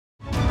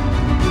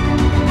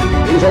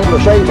he's able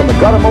to save from the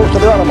guttermost to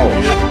the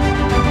uttermost.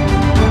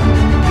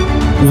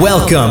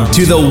 Welcome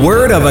to the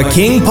Word of a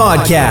King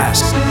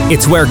podcast.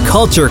 It's where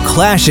culture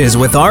clashes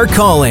with our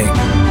calling,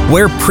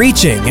 where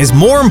preaching is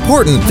more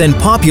important than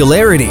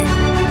popularity,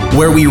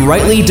 where we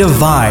rightly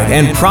divide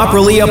and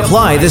properly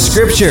apply the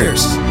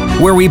scriptures,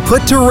 where we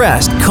put to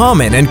rest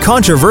common and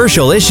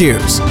controversial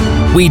issues.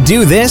 We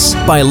do this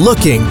by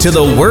looking to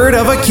the Word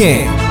of a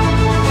King.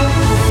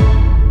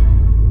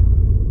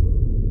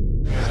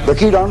 The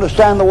key to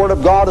understand the Word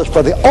of God is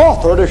for the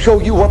author to show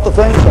you what the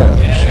thing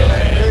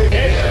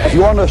says. If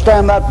you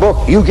understand that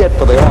book, you get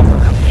for the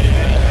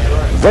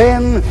author.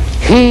 Then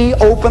he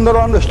opened their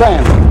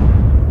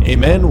understanding.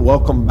 Amen.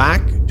 Welcome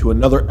back to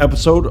another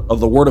episode of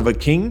the Word of a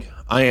King.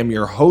 I am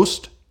your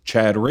host,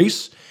 Chad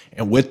Reese,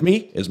 and with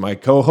me is my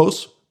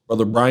co-host,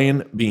 Brother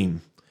Brian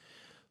Beam.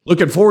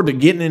 Looking forward to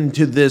getting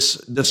into this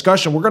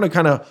discussion. We're going to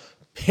kind of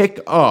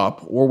pick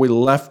up where we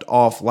left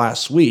off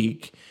last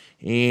week,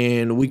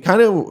 and we kind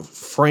of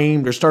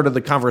framed or started the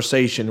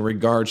conversation in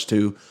regards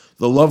to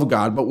the love of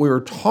God, but we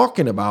were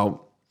talking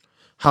about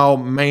how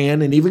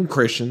man and even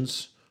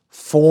Christians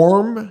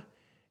form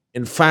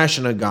and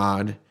fashion a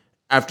God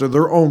after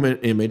their own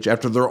image,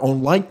 after their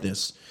own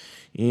likeness.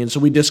 And so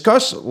we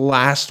discussed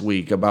last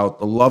week about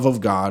the love of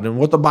God and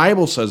what the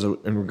Bible says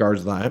in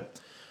regards to that.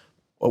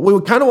 But we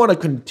would kind of want to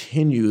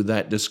continue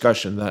that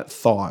discussion, that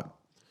thought.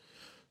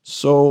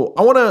 So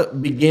I want to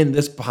begin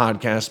this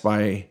podcast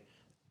by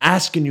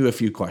asking you a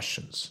few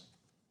questions.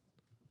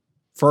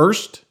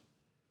 First,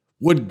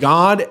 would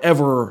God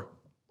ever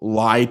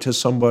lie to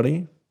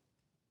somebody?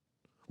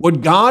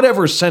 Would God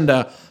ever send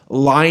a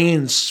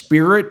lying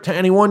spirit to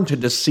anyone to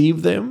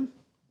deceive them?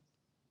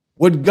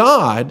 Would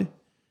God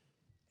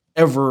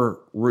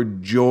ever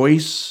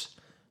rejoice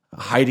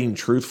hiding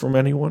truth from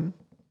anyone?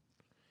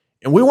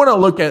 And we want to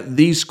look at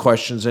these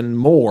questions and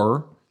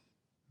more.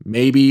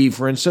 Maybe,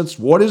 for instance,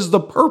 what is the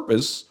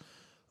purpose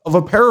of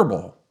a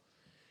parable?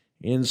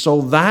 And so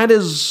that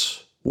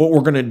is what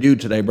we're going to do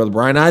today, Brother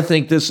Brian. I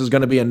think this is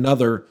going to be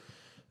another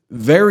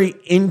very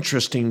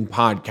interesting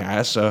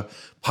podcast, a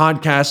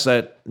podcast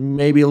that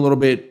may be a little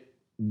bit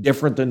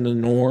different than the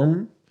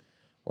norm.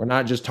 We're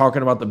not just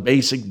talking about the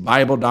basic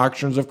Bible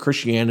doctrines of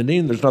Christianity,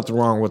 and there's nothing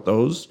wrong with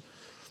those.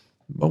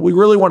 But we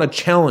really want to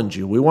challenge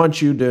you. We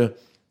want you to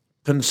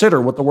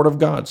consider what the Word of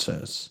God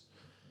says.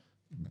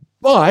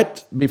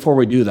 But before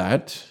we do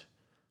that,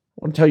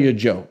 I want to tell you a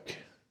joke.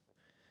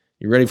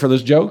 You ready for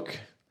this joke?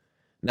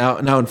 Now,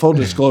 in full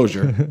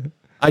disclosure,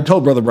 I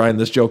told Brother Brian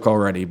this joke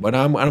already, but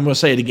I'm going to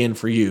say it again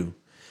for you.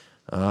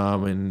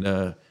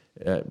 Brother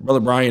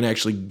Brian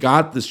actually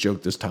got this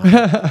joke this time,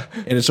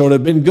 and so it would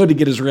have been good to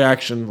get his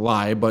reaction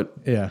live, but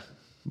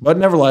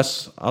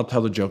nevertheless, I'll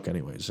tell the joke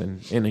anyways.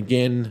 And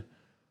again,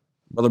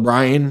 Brother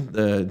Brian,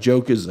 the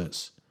joke is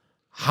this: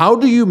 how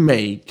do you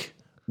make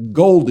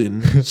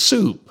golden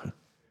soup?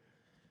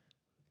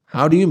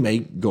 How do you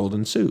make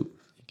golden soup?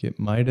 Get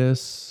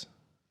Midas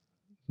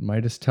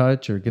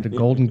touch, or get a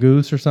golden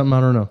goose or something.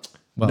 I don't know.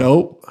 Well,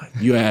 nope.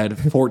 You add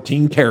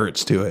 14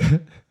 carrots to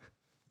it.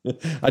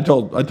 I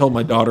told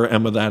my daughter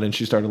Emma that, and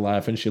she started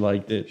laughing. She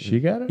liked it. She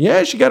got it?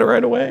 Yeah, she got it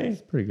right away.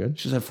 That's pretty good.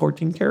 She said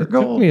 14 karat It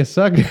gold. took me a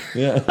second.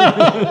 Yeah.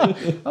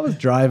 I was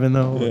driving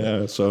though.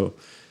 Yeah. So,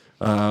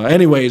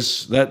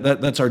 anyways,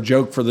 that's our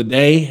joke for the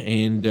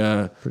day, and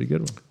Pretty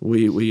good one.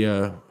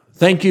 we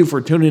thank you for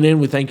tuning in.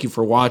 We thank you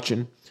for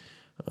watching.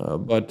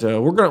 But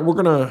we're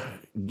gonna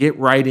get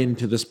right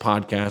into this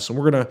podcast, and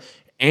we're gonna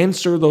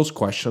answer those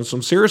questions,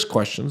 some serious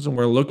questions, and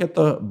we're gonna look at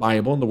the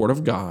Bible and the Word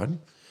of God.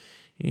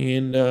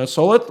 And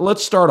so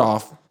let's start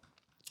off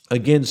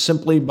again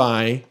simply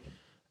by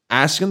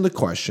asking the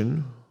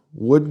question: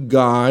 would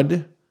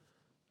God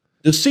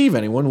deceive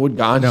anyone? Would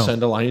God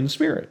send a lying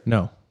spirit?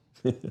 No.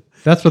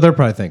 That's what they're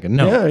probably thinking.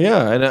 No.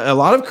 Yeah. And a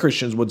lot of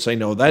Christians would say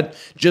no. That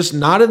just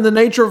not in the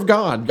nature of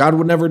God. God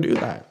would never do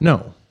that.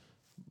 No.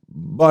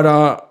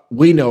 But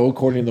we know,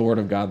 according to the Word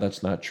of God,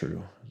 that's not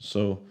true.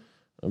 So,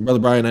 Brother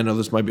Brian, I know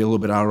this might be a little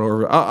bit out of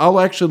order. I'll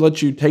actually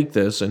let you take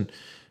this, and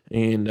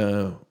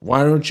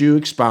why don't you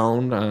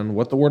expound on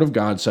what the Word of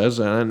God says,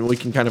 and we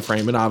can kind of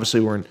frame it.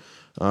 Obviously, we're in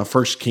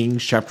 1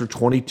 Kings chapter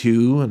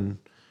 22, and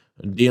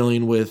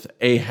dealing with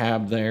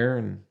Ahab there,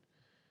 and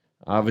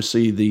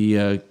obviously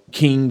the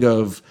king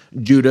of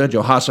Judah,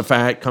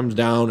 Jehoshaphat, comes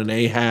down, and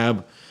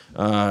Ahab,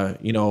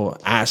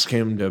 asks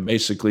him to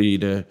basically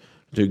to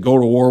go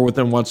to war with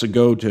him, wants to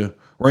go to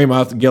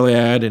Ramoth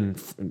Gilead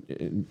and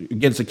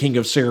against the king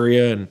of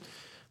Syria. And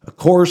of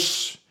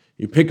course,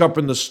 you pick up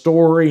in the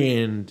story,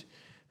 and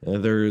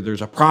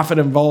there's a prophet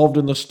involved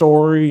in the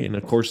story. And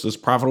of course, this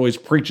prophet always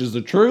preaches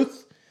the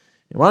truth.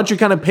 And why don't you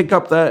kind of pick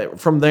up that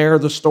from there,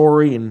 the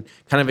story, and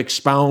kind of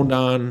expound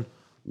on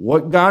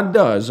what God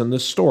does in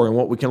this story and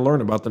what we can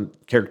learn about the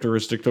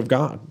characteristics of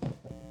God.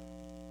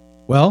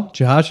 Well,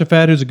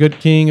 Jehoshaphat, who's a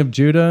good king of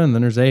Judah, and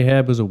then there's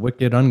Ahab, who's a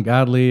wicked,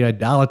 ungodly,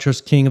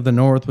 idolatrous king of the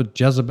north with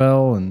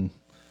Jezebel and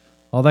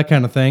all that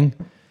kind of thing.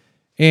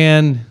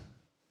 And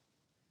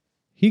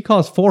he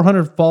calls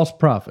 400 false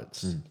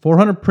prophets,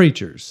 400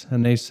 preachers,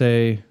 and they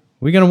say,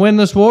 We going to win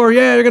this war?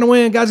 Yeah, you're going to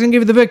win. God's going to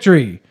give you the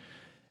victory.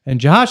 And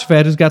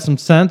Jehoshaphat, who's got some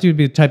sense, he'd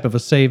be the type of a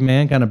saved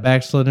man, kind of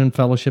backslidden,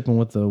 fellowshipping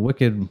with the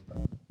wicked,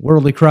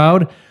 worldly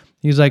crowd.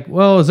 He's like,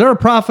 well, is there a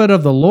prophet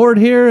of the Lord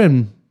here?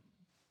 And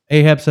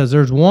Ahab says,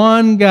 there's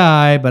one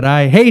guy, but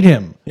I hate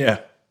him. Yeah.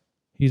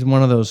 He's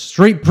one of those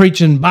street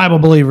preaching Bible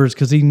believers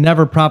because he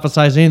never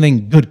prophesies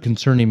anything good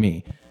concerning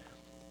me.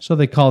 So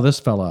they call this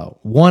fellow out.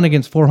 1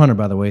 against 400,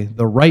 by the way,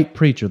 the right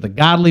preacher, the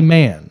godly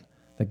man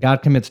that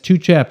God commits 2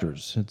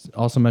 chapters. It's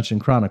also mentioned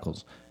in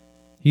Chronicles.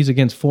 He's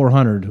against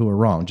 400 who are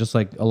wrong, just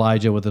like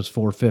Elijah with his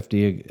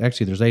 450.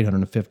 Actually, there's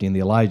 850 in the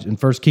Elijah in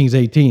 1 Kings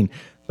 18.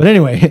 But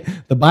anyway,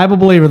 the Bible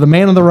believer, the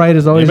man on the right,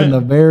 is always in the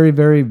very,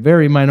 very,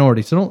 very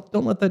minority. So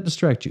don't let that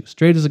distract you.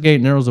 Straight as a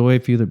gate, narrow as a way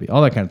for you to be.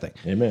 All that kind of thing.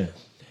 Amen.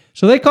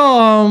 So they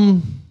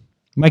call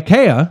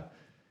Micaiah,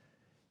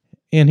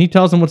 and he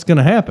tells them what's going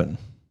to happen.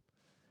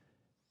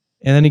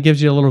 And then he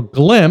gives you a little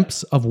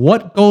glimpse of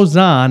what goes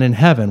on in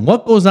heaven,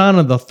 what goes on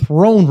in the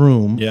throne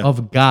room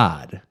of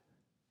God.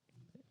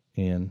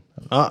 And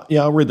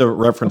I'll read the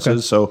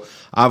references. Okay. So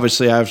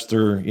obviously,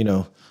 after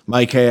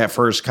Micaiah at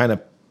first kind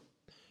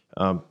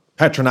of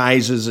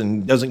patronizes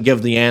and doesn't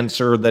give the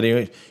answer that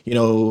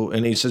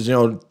and he says,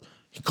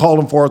 he called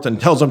him forth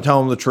and tell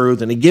him the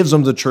truth, and he gives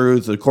them the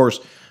truth. Of course,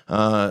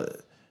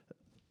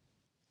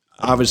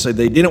 obviously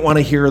they didn't want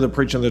to hear the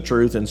preaching of the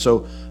truth, and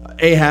so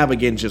Ahab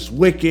again just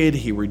wicked.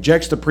 He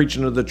rejects the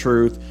preaching of the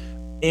truth,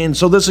 and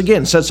so this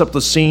again sets up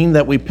the scene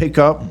that we pick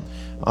up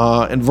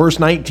in verse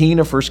 19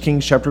 of 1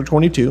 Kings chapter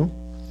 22.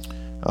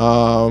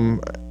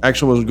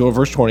 Actually, we'll go to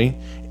verse 20.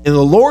 And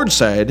the Lord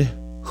said,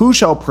 "Who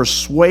shall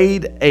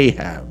persuade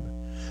Ahab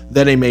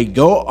that he may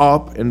go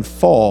up and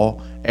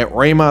fall at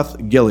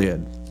Ramoth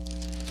Gilead?"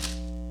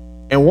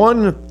 And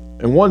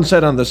one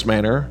said on this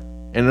manner,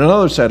 and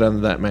another said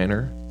on that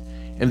manner.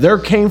 And there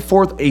came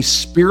forth a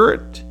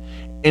spirit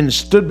and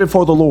stood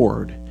before the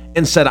Lord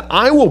and said,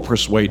 "I will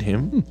persuade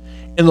him."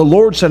 And the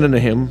Lord said unto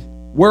him,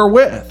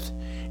 "Wherewith?"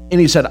 And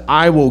he said,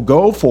 "I will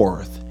go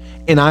forth,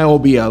 and I will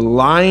be a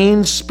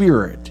lying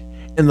spirit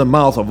in the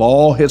mouth of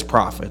all his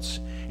prophets."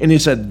 And he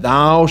said,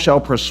 "Thou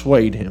shalt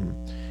persuade him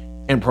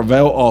and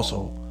prevail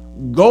also.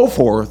 Go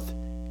forth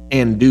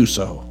and do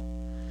so."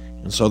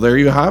 And so there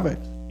you have it.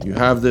 You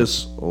have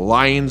this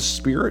lying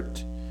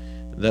spirit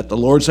that the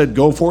Lord said,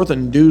 "Go forth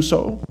and do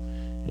so."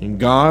 And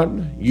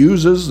God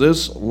uses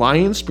this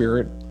lying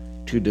spirit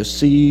to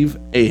deceive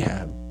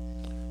Ahab.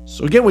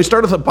 So again, we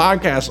started the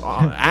podcast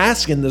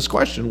asking this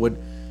question: would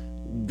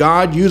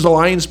God use a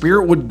lying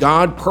spirit? Would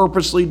God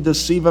purposely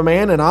deceive a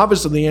man? And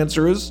obviously the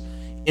answer is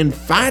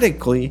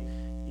emphatically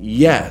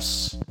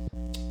yes.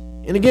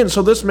 And again,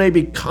 so this may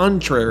be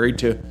contrary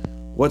to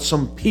what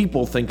some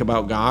people think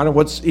about God and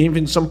what's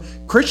even some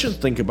Christians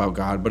think about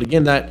God. But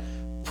again, that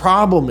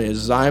problem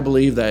is, I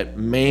believe that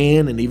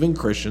man and even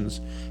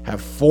Christians have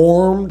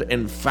formed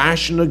and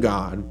fashioned a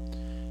God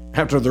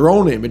after their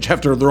own image,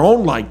 after their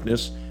own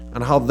likeness,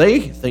 and how they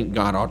think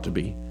God ought to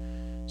be.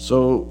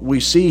 So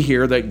we see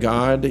here that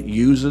God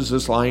uses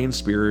this lying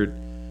spirit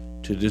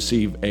to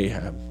deceive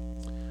Ahab.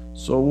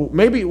 So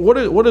maybe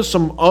what is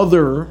some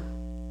other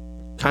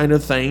kind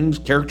of things,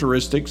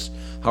 characteristics,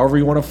 however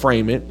you want to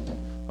frame it,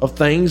 of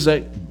things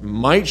that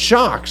might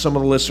shock some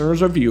of the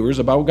listeners or viewers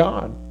about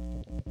God?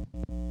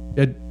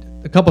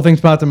 A couple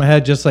things popped in my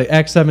head, just like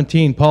Acts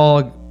 17,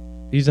 Paul,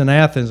 he's in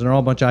Athens, and they're all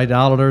a bunch of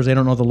idolaters. They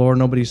don't know the Lord,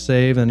 nobody's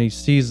saved, and he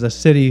sees the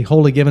city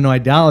wholly given to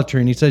idolatry,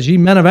 and he says, "Ye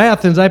men of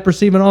Athens, I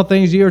perceive in all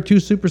things ye are too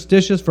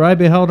superstitious, for I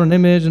beheld an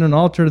image and an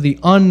altar to the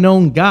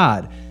unknown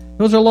God."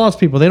 Those are lost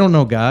people. They don't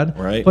know God.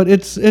 Right. But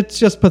it's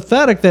just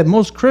pathetic that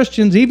most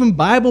Christians, even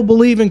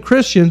Bible-believing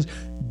Christians,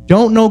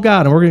 don't know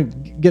God. And we're going to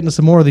get into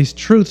some more of these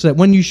truths that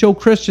when you show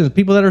Christians,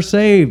 people that are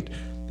saved,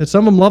 that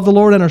some of them love the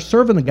Lord and are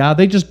serving the God,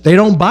 they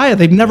don't buy it.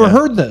 They've never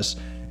heard this.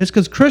 It's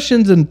because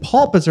Christians in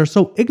pulpits are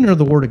so ignorant of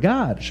the Word of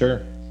God.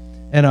 Sure.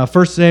 And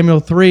 1 Samuel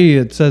 3,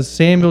 it says,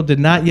 Samuel did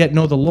not yet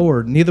know the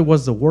Lord, neither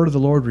was the word of the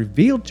Lord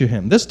revealed to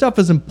him. This stuff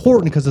is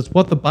important because it's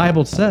what the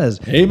Bible says.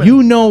 Amen.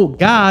 You know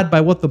God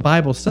by what the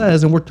Bible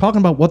says, and we're talking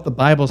about what the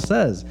Bible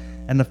says.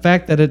 And the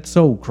fact that it's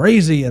so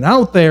crazy and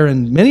out there,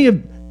 and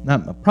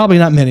probably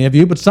not many of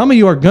you, but some of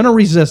you are going to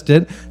resist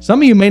it.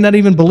 Some of you may not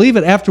even believe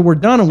it after we're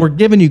done, and we're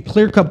giving you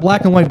clear-cut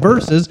black and white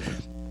verses.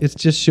 It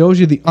just shows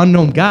you the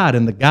unknown God,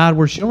 and the God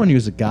we're showing you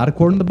is a God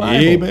according to the Bible.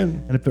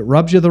 Amen. And if it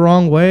rubs you the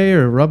wrong way,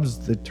 or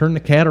turn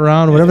the cat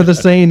around, whatever the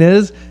saying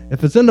is,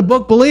 if it's in the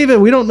book, believe it.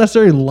 We don't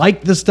necessarily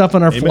like this stuff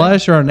in our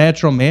flesh or our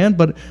natural man,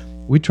 but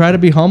we try to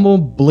be humble,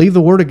 believe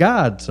the Word of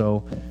God.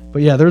 So,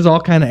 but yeah, there's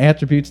all kind of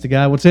attributes to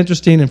God. What's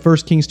interesting in 1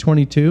 Kings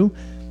 22,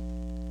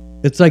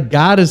 it's like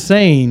God is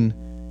saying,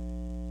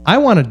 I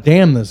want to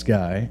damn this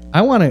guy.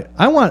 I want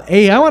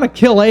to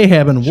kill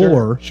Ahab in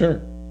war.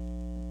 Sure.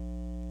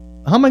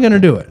 How am I going to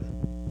do it?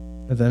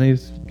 And then he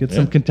gets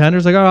some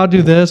contenders like, "Oh, I'll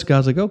do this."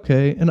 God's like,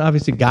 "Okay." And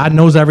obviously God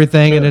knows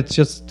everything, and it's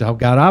just how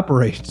God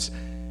operates.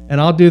 And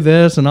I'll do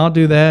this, and I'll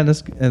do that.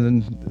 And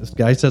then this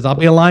guy says, "I'll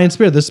be a lion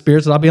spirit." This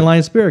spirit says, "I'll be a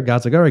lion spirit."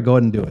 God's like, "All right, go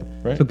ahead and do it."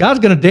 Right. So God's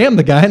going to damn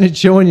the guy, and it's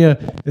showing you,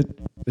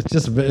 it's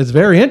it's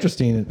very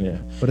interesting. Yeah.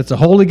 But it's a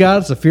holy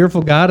God. It's a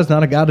fearful God. It's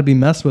not a God to be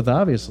messed with,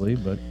 obviously.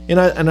 But And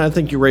I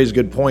think you raise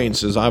good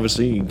points. Is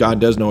obviously God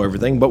does know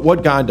everything, but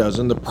what God does,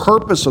 and the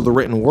purpose of the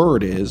written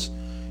word is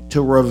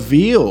to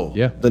reveal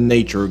the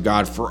nature of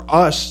God for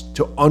us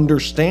to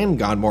understand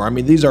God more. I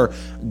mean, these are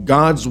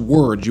God's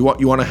words. You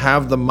want to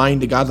have the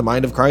mind of God, the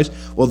mind of Christ.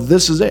 Well,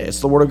 this is it. It's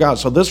the word of God.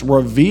 So this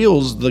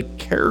reveals the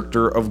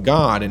character of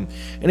God. And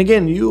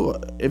again,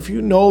 if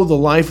you know the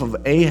life of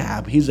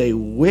Ahab, he's a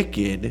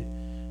wicked,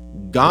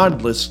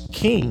 godless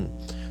king.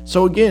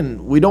 So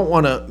again, we don't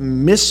want to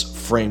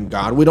misframe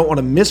God. We don't want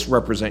to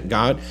misrepresent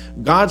God.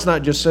 God's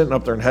not just sitting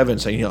up there in heaven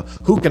saying,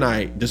 who can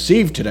I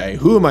deceive today?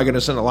 Who am I going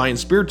to send a lying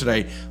spirit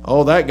today?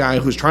 Oh, that guy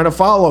who's trying to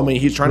follow me.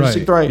 He's trying to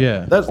seek the right.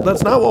 Yeah.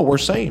 That's not what we're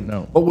saying.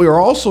 No. But we are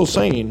also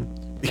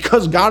saying,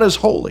 because God is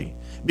holy,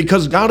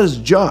 because God is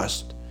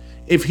just,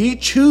 if he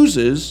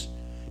chooses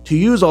to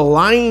use a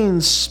lying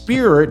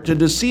spirit to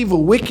deceive a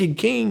wicked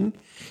king,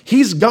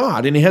 he's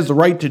God and he has the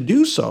right to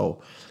do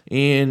so.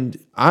 And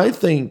I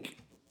think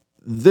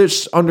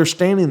this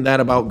understanding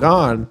that about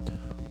God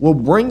will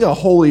bring a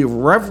holy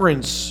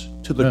reverence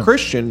to the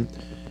Christian.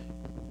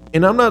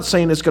 And I'm not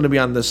saying it's going to be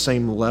on the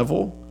same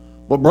level,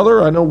 but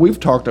brother, I know we've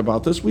talked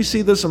about this. We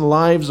see this in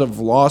lives of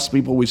lost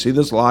people. We see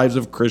this in lives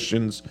of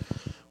Christians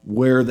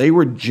where they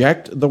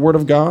reject the word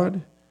of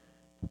God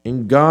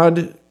and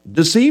God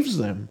deceives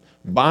them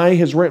by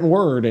his written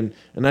word. And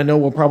I know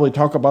we'll probably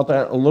talk about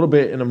that a little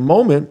bit in a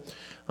moment.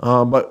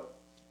 But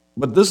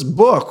this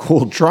book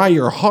will try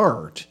your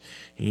heart.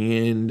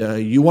 And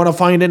you want to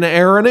find an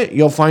error in it,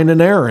 you'll find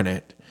an error in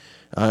it.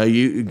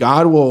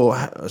 God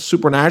will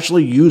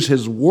supernaturally use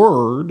his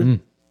word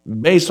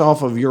based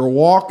off of your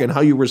walk and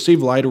how you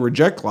receive light or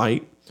reject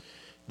light,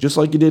 just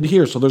like you did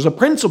here. So there's a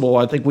principle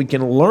I think we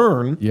can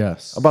learn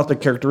about the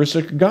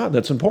characteristic of God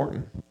that's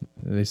important.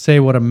 They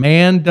say what a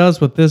man does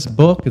with this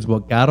book is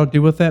what God will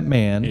do with that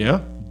man.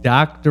 Yeah.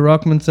 Dr.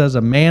 Ruckman says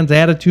a man's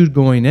attitude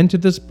going into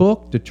this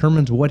book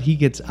determines what he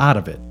gets out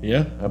of it. Yeah,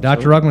 absolutely.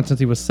 Dr. Ruckman, since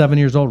he was 7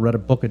 years old, read a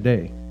book a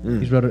day.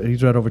 He's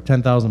read over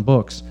 10,000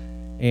 books.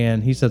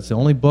 And he said it's the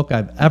only book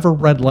I've ever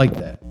read like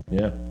that.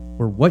 Yeah.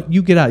 Where what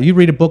you get out, you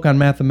read a book on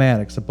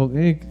mathematics, a book,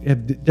 you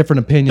have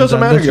different opinions. Doesn't on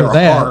matter this or your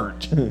that.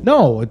 heart.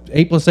 No,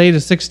 8 plus 8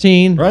 is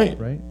 16. Right.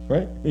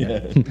 Right.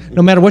 Yeah.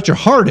 No matter what your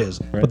heart is.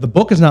 But the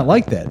book is not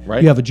like that.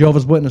 Right. You have a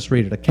Jehovah's Witness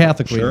read it, a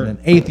Catholic read Sure. it, an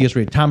atheist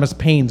read it. Thomas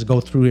Paine's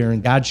go through here,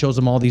 and God shows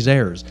him all these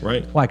errors.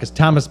 Right. Why? Because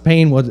Thomas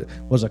Paine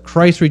was a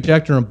Christ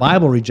rejecter and a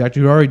Bible rejecter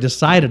who already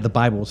decided the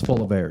Bible was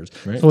full of errors.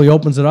 Right. So he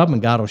opens it up,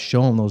 and God will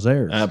show him those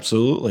errors.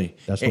 Absolutely.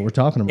 That's what we're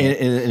talking about.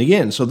 And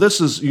again, so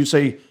this is, you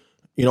say,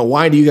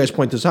 why do you guys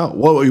point this out?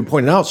 Well, you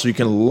point it out so you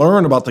can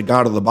learn about the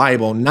God of the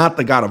Bible, not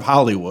the God of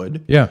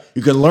Hollywood. Yeah.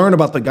 You can learn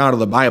about the God of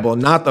the Bible,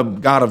 not the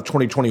God of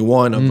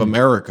 2021 of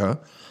America.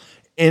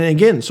 And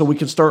again, so we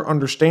can start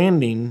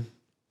understanding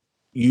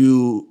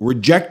you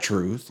reject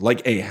truth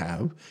like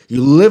Ahab.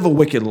 You live a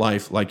wicked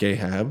life like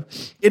Ahab.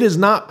 It is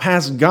not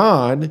past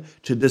God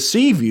to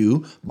deceive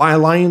you by a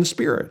lying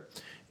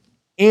spirit.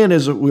 And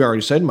as we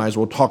already said, might as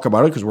well talk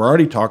about it because we're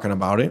already talking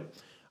about it.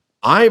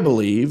 I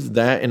believe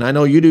that, and I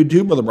know you do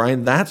too, Brother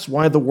Brian, that's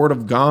why the Word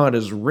of God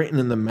is written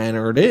in the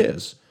manner it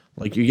is.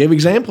 Like you gave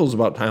examples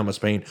about Thomas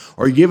Paine,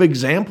 or you give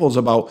examples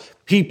about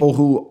people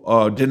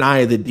who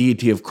deny the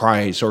deity of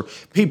Christ, or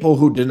people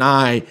who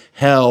deny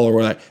hell,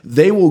 or that.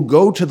 They will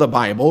go to the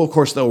Bible. Of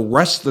course, they'll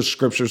wrest the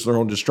scriptures to their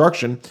own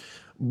destruction,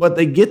 but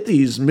they get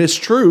these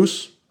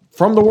mistruths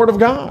from the Word of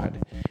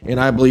God. And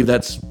I believe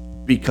that's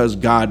because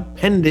God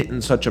penned it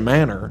in such a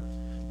manner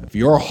that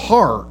your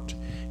heart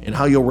and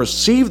how you'll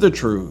receive the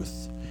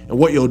truth and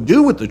what you'll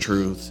do with the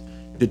truth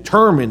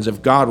determines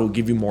if God will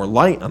give you more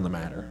light on the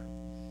matter.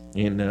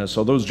 And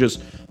so those are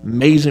just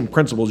amazing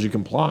principles you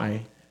can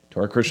apply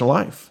to our Christian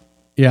life.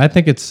 Yeah, I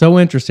think it's so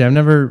interesting.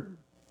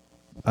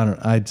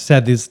 I'd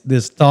said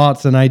these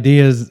thoughts and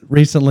ideas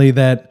recently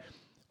that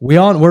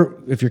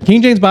if you're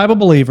King James Bible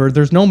believer,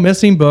 there's no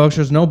missing books.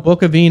 There's no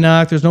Book of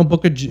Enoch. There's no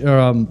book of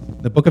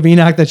the Book of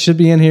Enoch that should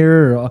be in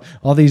here. Or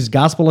all these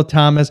Gospel of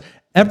Thomas.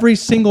 Every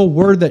single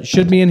word that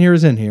should be in here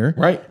is in here.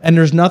 Right. And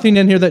there's nothing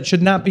in here that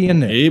should not be in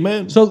there.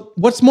 Amen. So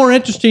what's more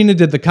interesting,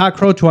 did the cock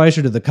crow twice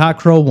or did the cock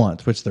crow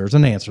once? Which there's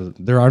an answer.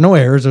 There are no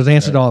errors. There's an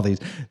answer to all these.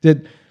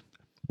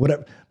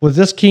 Was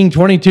this king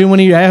 22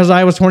 when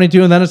Ahaziah was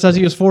 22 and then it says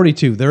he was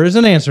 42? There is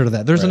an answer to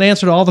that. There's an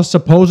answer to all the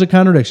supposed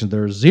contradictions.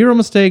 There's zero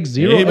mistakes,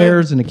 zero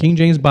errors in the King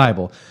James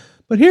Bible.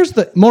 But here's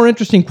the more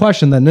interesting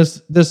question than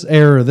this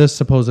error, this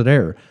supposed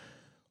error.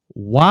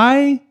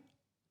 Why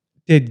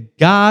did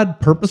God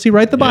purposely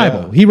write the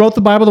Bible? He wrote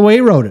the Bible the way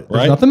he wrote it.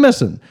 There's nothing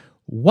missing.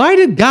 Why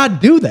did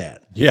God do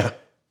that? Yeah.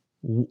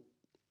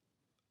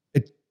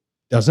 It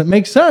doesn't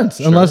make sense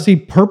unless he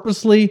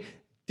purposely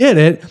did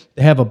it.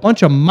 They have a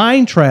bunch of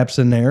mine traps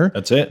in there.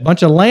 That's it. A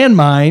bunch of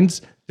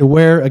landmines to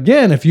where,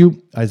 again, if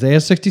you Isaiah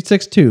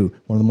 66:2,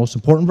 one of the most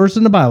important verses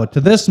in the Bible. To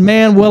this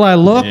man will I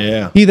look,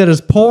 Yeah. he that is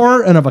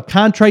poor and of a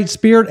contrite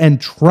spirit and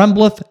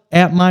trembleth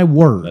at my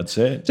word. That's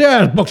it.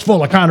 Yeah, this book's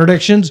full of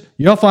contradictions.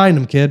 You'll find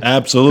them, kid.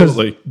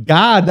 Absolutely. 'Cause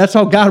God, that's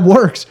how God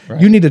works.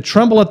 You need to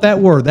tremble at that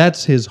word.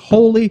 That's his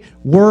holy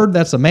word.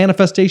 That's a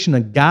manifestation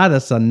of God.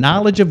 That's the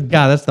knowledge of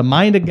God. That's the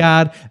mind of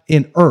God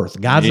in earth.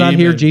 God's not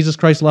here. Amen. Jesus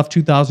Christ left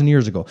 2,000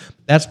 years ago.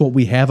 That's what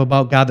we have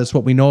about God. That's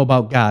what we know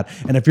about God.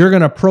 And if you're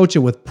going to approach it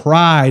with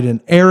pride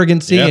and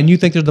arrogancy Yeah. and you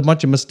think there's a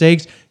bunch of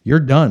mistakes, you're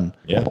done.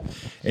 Yeah.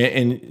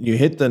 And you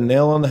hit the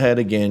nail on the head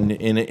again.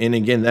 And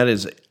again, that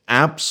is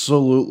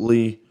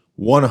absolutely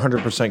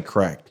 100%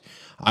 correct.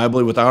 I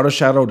believe without a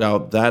shadow of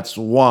doubt, that's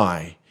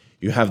why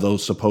you have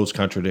those supposed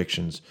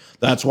contradictions.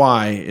 That's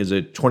why, is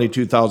it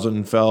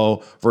 22,000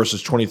 fell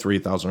versus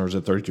 23,000, or is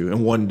it 32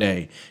 in one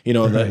day? You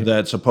know,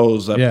 that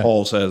suppose that Yeah.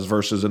 Paul says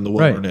versus in the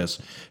wilderness.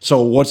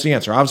 So what's the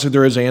answer? Obviously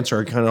there is an answer.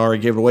 I kind of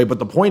already gave it away. But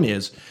the point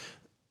is,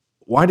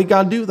 why did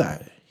God do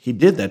that? He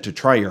did that to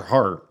try your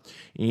heart.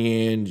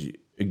 And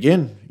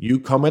again, you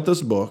come at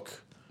this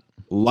book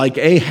like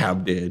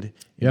Ahab did,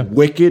 Yeah.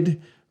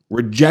 wicked,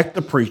 reject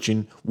the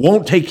preaching,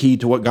 won't take heed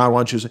to what God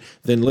wants you to say,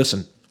 then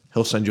listen,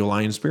 he'll send you a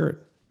lying spirit.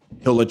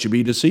 He'll let you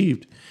be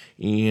deceived.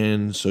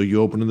 And so you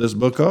open this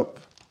book up,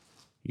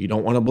 you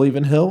don't want to believe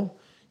in he'll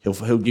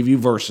give you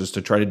verses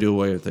to try to do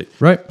away with it.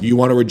 Right. You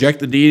want to reject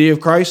the deity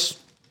of Christ,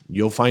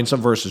 you'll find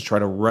some verses, try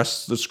to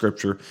wrest the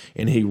scripture.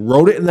 And he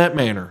wrote it in that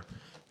manner,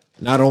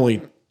 not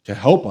only to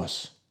help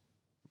us,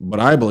 but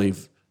I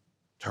believe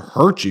to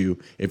hurt you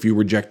if you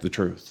reject the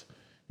truth.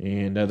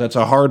 And that's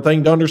a hard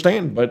thing to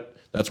understand, but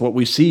that's what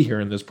we see here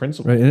in this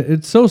principle. Right.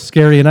 It's so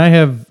scary. And I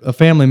have a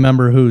family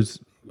member who's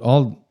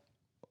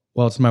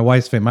it's my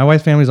wife's family. My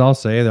wife's family's all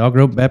saved. They all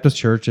grew up in Baptist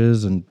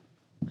churches and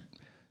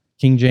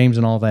King James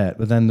and all that.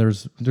 But then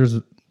there's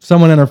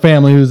someone in her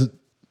family who's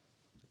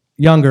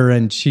younger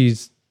and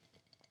she's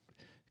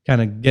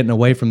kind of getting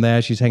away from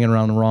that. She's hanging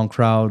around the wrong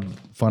crowd,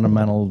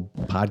 fundamental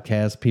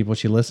podcast people.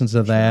 She listens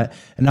to that.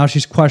 And now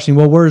she's questioning,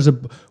 well,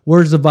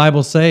 where's the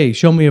Bible say?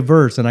 Show me a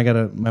verse. And I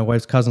got my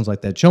wife's cousins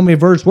like that. Show me a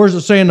verse. Where's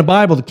it say in the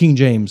Bible, the King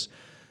James?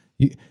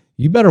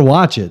 You better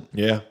watch it.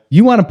 Yeah.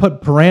 You want to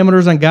put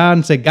parameters on God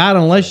and say, God,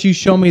 unless you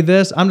show me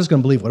this, I'm just going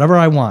to believe whatever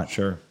I want.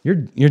 Sure. You're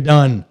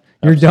done.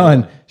 You're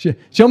done.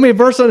 Show me a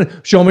verse on it.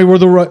 Show me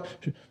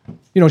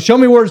show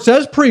me where it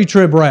says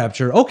pre-trib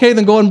rapture. Okay,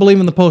 then go ahead and believe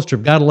in the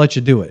post-trib. God will let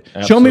you do it.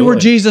 Show me where Absolutely.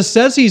 Jesus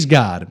says he's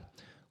God.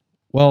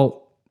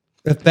 Well,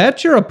 if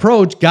that's your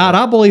approach, God,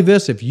 I'll believe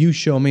this if you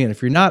show me. And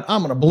if you're not,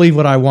 I'm going to believe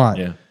what I want.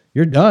 Yeah.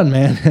 You're done,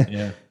 man.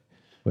 Yeah.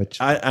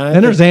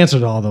 And there's answers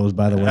to all those,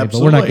 by the way, but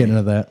we're not Absolutely. getting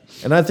into that.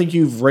 And I think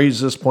you've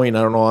raised this point,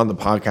 I don't know, on the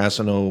podcast.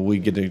 I know we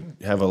get to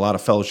have a lot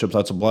of fellowships.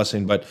 That's a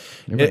blessing. But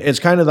it's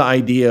kind of the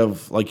idea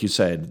of, like you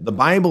said, the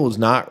Bible is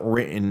not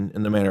written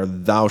in the manner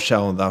thou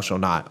shalt and thou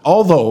shalt not.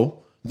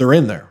 Although they're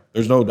in there.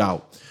 There's no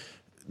doubt.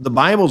 The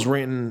Bible's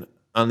written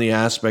on the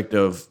aspect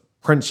of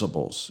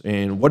principles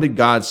and what did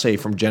God say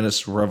from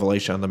Genesis to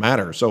Revelation on the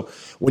matter. So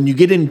when you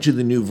get into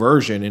the new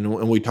version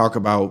and we talk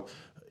about,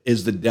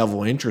 is the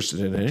devil interested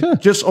in it?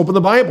 Just open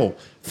the Bible.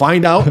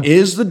 Find out,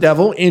 is the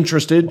devil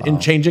interested in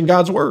changing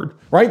God's word?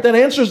 Right? That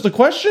answers the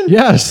question.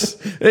 Yes.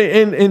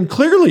 And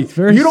clearly,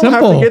 very you don't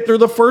have simple. to get through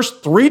the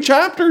first 3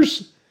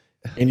 chapters.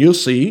 And you'll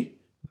see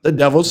the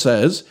devil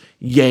says,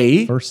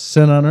 yea, First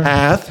sin on earth.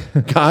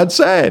 hath God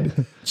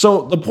said.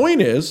 So the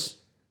point is,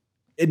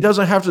 it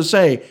doesn't have to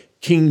say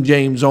King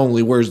James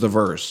only. Where's the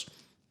verse?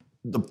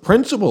 The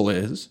principle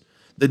is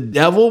the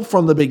devil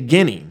from the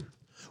beginning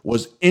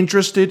was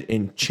interested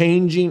in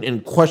changing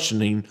and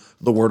questioning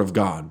the word of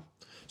God.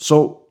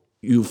 So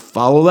you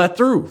follow that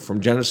through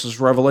from Genesis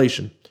to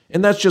Revelation.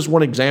 And that's just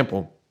one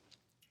example.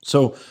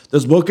 So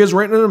this book is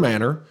written in a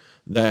manner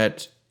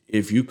that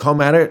if you come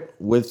at it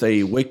with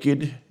a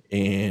wicked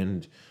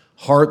and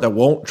heart that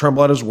won't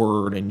tremble at his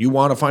word, and you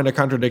want to find a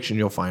contradiction,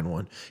 you'll find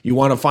one. You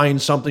want to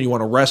find something, you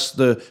want to wrest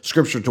the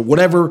scripture to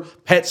whatever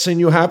pet sin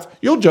you have,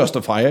 you'll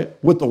justify it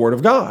with the word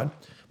of God.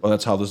 Well,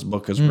 that's how this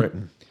book is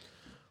written.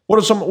 What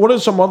are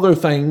some other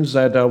things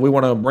that we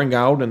want to bring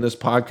out in this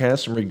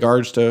podcast in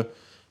regards to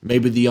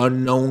maybe the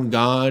unknown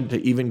God to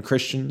even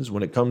Christians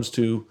when it comes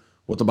to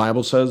what the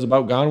Bible says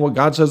about God and what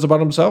God says about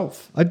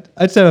himself?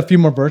 I'd say a few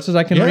more verses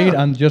I can Yeah. read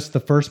on just the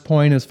first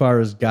point as far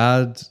as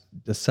God's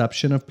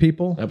deception of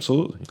people.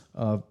 Absolutely.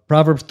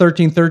 Proverbs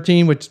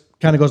 13:13, which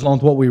kind of goes along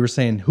with what we were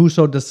saying.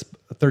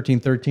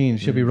 13:13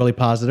 should be really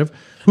positive.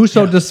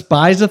 Whoso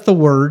despiseth the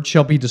word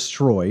shall be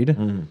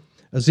destroyed.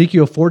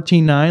 Ezekiel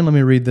 14:9, let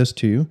me read this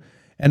to you.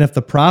 And if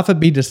the prophet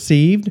be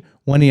deceived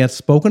when he hath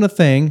spoken a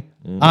thing,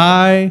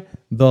 I,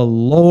 the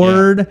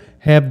Lord,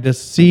 have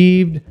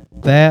deceived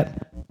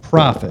that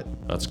prophet.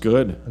 That's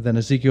good. Then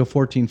Ezekiel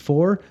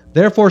 14:4,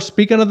 therefore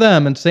speak unto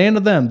them, and say unto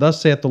them, thus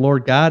saith the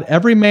Lord God,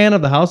 every man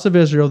of the house of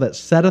Israel that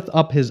setteth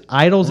up his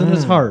idols in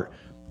his heart,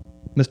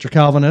 Mr.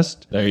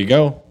 Calvinist, There you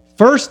go.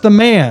 first the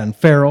man,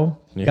 Pharaoh,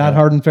 God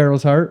hardened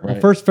Pharaoh's heart. Well,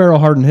 Right. first Pharaoh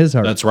hardened his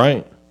heart. That's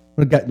right.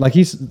 Like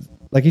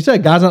Like you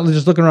said, God's not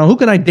just looking around, who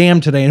can I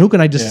damn today and who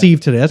can I deceive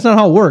today? That's not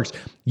how it works.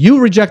 You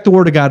reject the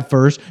word of God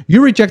first.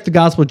 You reject the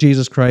gospel of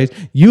Jesus Christ.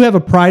 You have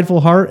a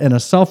prideful heart and a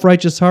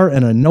self-righteous heart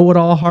and a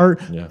know-it-all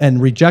heart and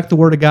reject the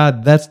word of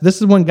God. This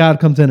is when God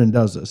comes in and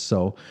does this.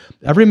 So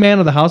every man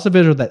of the house of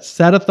Israel that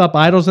setteth up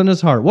idols in his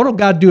heart, what will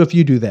God do if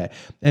you do that?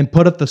 And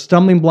putteth the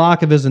stumbling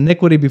block of his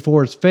iniquity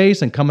before his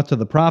face and cometh to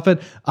the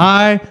prophet.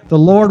 I, the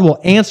Lord,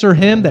 will answer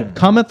him that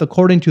cometh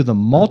according to the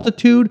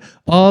multitude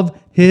of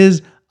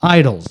his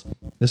idols.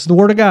 This is the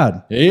word of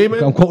God.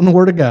 Amen. I'm quoting the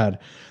word of God.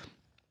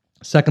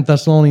 2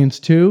 Thessalonians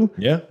 2.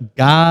 Yeah.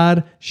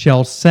 God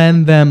shall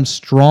send them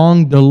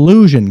strong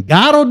delusion.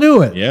 God will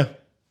do it. Yeah.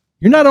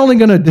 You're not only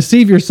going to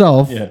deceive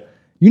yourself. Yeah.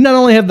 You not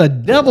only have the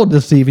devil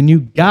deceiving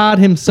you, God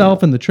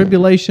himself in the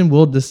tribulation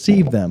will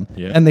deceive them.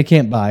 Yeah. And they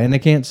can't buy and they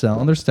can't sell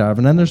and they're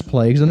starving and there's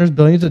plagues and there's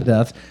billions of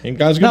deaths. And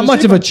God's not gonna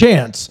much of deceive a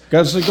chance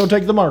God's like, go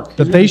take the mark.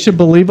 that they should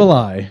believe a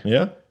lie.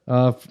 Yeah.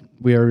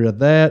 We already read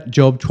that.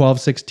 Job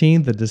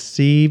 12:16, the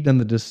deceived and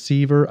the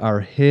deceiver are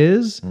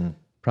his.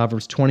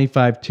 Proverbs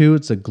 25:2,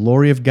 it's the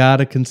glory of God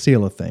to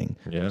conceal a thing.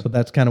 Yeah. So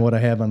that's kind of what I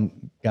have on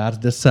God's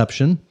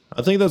deception.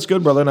 I think that's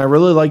good, brother. And I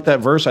really like that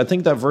verse. I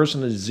think that verse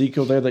in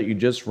Ezekiel there that you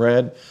just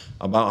read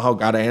about how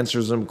God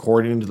answers them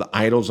according to the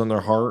idols in their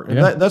heart.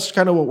 And that's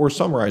kind of what we're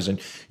summarizing.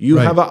 You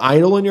have an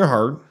idol in your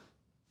heart.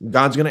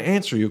 God's going to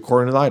answer you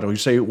according to the idol. You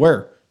say,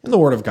 where? In the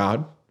word of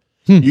God.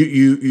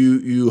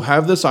 You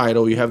have this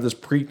idol. You have this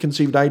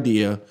preconceived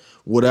idea.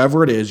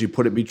 Whatever it is, you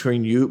put it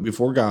between you,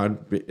 before God.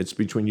 It's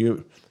between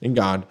you and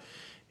God.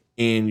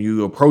 And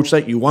you approach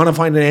that. You want to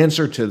find an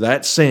answer to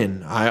that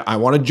sin. I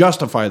want to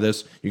justify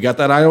this. You got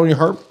that idol in your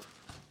heart?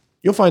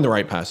 You'll find the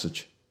right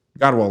passage.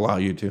 God will allow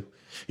you to.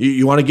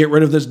 You want to get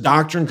rid of this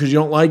doctrine because you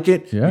don't like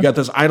it? Yeah. You got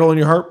this idol in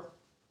your heart?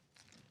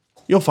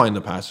 You'll find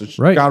the passage.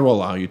 Right. God will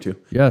allow you to.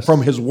 Yes.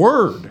 From his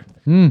word.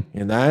 And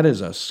that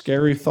is a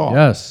scary thought.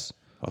 Yes.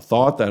 A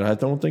thought that I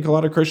don't think a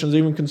lot of Christians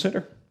even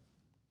consider.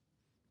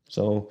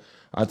 So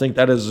I think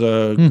that is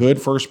a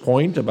good first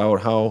point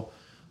about how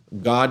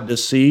God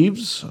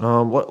deceives.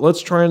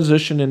 Let's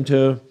transition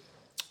into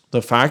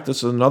the fact,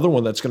 this is another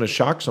one that's going to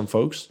shock some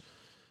folks,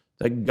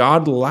 that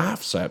God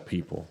laughs at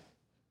people.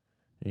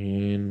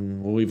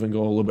 And we'll even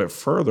go a little bit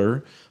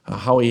further,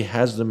 how he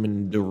has them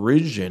in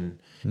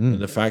derision, and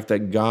the fact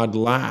that God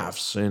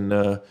laughs.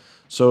 And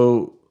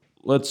so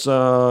let's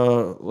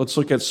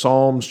look at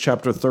Psalms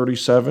chapter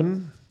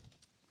 37.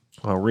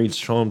 I'll read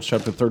Psalms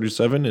chapter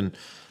 37, and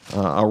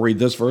I'll read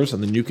this verse,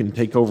 and then you can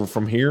take over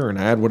from here and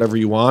add whatever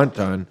you want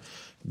on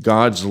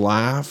God's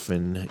laugh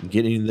and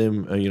getting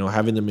them,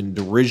 having them in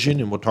derision.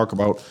 And we'll talk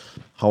about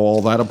how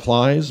all that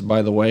applies,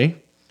 by the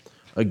way.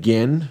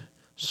 Again,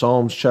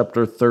 Psalms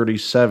chapter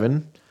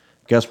 37.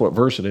 Guess what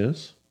verse it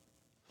is?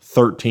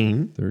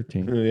 13.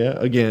 13. Yeah,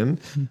 again.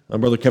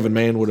 Brother Kevin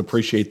Mann would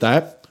appreciate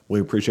that. We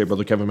appreciate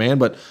Brother Kevin Mann.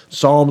 But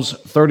Psalms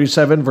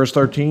 37, verse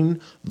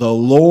 13. The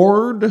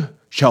Lord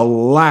shall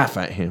laugh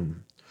at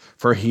him,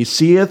 for he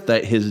seeth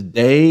that his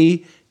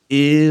day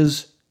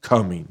is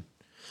coming.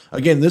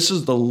 Again, this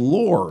is the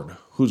Lord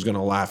who's going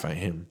to laugh at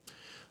him.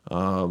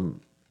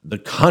 The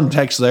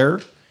context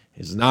there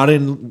is not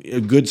in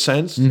a good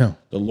sense. No.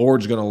 The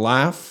Lord's going to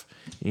laugh.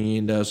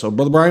 And so,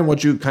 Brother Brian,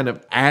 what you kind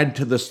of add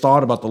to this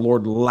thought about the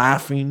Lord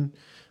laughing,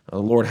 the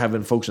Lord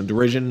having folks in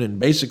derision and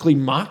basically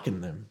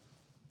mocking them.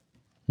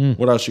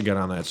 What else you got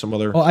on that? Some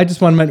other... Well, I just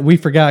want to mention, we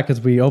forgot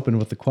because we opened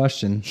with the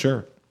question.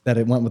 Sure. That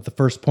it went with the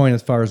first point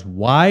as far as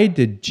why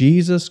did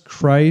Jesus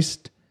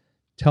Christ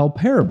tell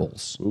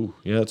parables? Ooh,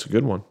 yeah, that's a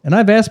good one. And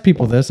I've asked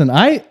people this, and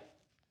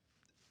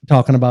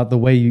talking about the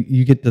way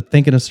you get to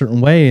think in a certain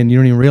way and you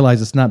don't even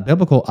realize it's not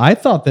biblical. I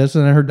thought this,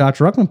 and I heard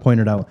Dr. Ruckman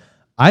pointed out,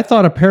 I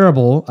thought a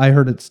parable, I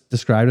heard it's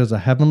described as a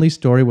heavenly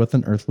story with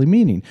an earthly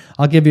meaning.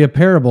 I'll give you a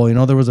parable.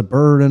 There was a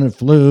bird and it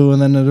flew,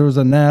 and then there was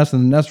a nest,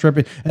 and the nest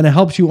ripped, and it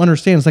helps you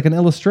understand. It's like an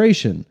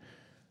illustration.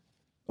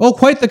 Oh,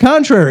 quite the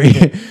contrary.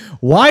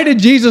 Why did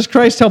Jesus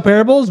Christ tell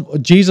parables?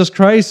 Jesus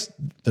Christ,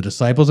 the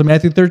disciples of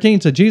Matthew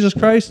 13 said, Jesus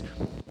Christ,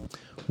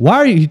 why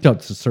are you? He took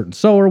a certain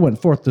sower,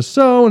 went forth to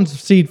sow, and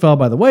seed fell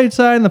by the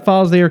wayside, and the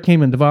fowls of the air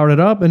came and devoured it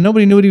up, and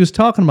nobody knew what he was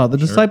talking about. The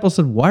disciples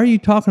said, why are you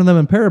talking to them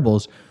in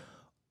parables?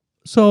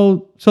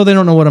 So they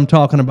don't know what I'm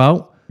talking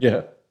about.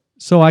 Yeah.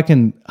 So I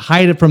can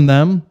hide it from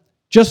them,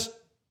 just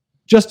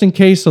in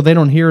case, so they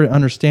don't hear it,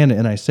 understand it,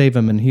 and I save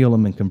them and heal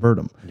them and convert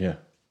them. Yeah.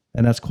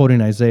 And that's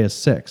quoting Isaiah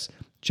 6.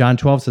 John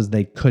 12 says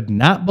they could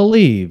not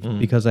believe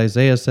because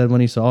Isaiah said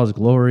when he saw his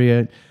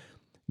glory,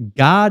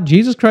 God,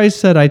 Jesus Christ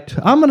said,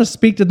 I'm going to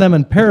speak to them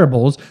in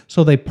parables,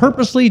 so they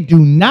purposely do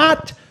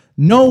not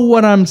know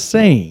what I'm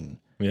saying.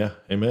 Yeah.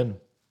 Amen.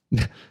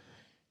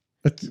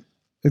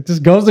 It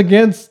just goes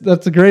against,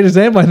 that's a great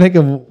example, I think,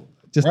 of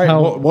just Right,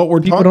 how what we're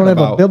people talking don't have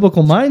about. a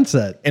biblical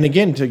mindset. And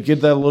again, to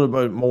give that a little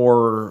bit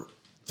more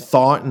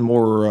thought and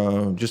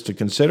more just to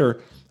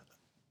consider,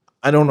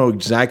 I don't know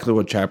exactly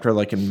what chapter,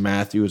 like in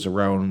Matthew is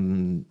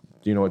around,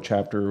 a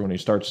chapter when he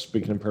starts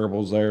speaking in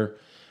parables there.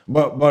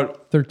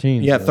 But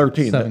 13. Yeah,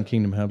 13. 7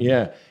 kingdom heaven.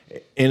 Yeah.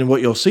 And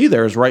what you'll see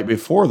there is right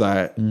before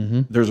that,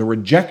 there's a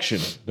rejection.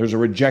 There's a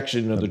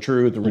rejection of the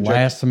truth. The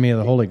Blasphemy of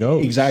the Holy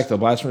Ghost. Exactly, the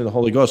blasphemy of the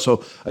Holy Ghost.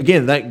 So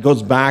again, that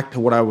goes back to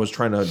what I was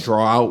trying to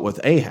draw out with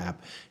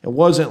Ahab. It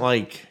wasn't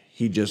like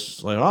he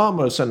just like, oh, I'm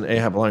going to send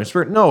Ahab a lying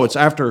spirit. No, it's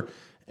after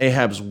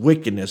Ahab's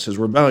wickedness, his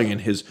rebellion,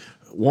 his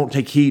won't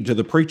take heed to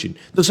the preaching.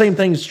 The same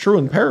thing is true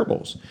in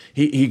parables.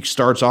 He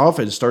starts off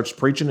and starts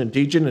preaching and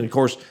teaching, and of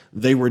course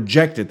they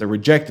reject it. They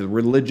rejected the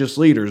religious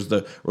leaders,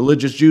 the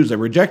religious Jews. They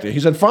reject it. He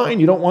said, "Fine,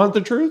 you don't want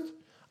the truth.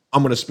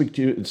 I'm going to speak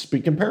to you and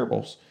speak in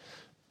parables."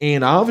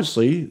 And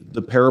obviously,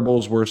 the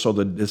parables were so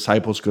the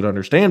disciples could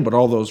understand, but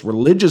all those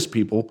religious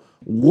people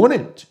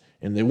wouldn't,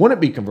 and they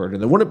wouldn't be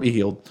converted. They wouldn't be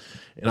healed.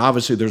 And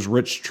obviously, there's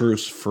rich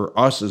truths for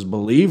us as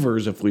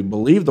believers, if we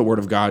believe the Word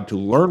of God, to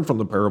learn from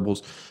the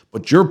parables.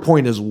 But your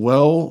point is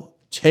well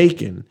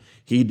taken.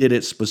 He did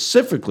it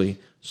specifically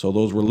so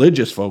those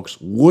religious folks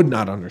would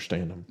not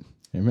understand him.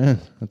 Amen.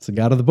 That's the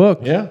God of the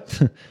book. Yeah.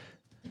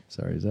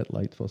 Sorry, is that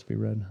light supposed to be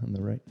red on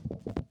the right?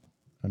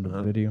 Under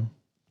the video?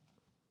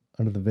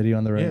 Under the video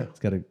on the right? Yeah. It's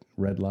got a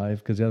red live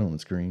because the other one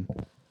was green.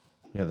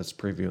 Yeah, that's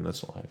preview and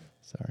that's live.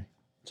 Sorry.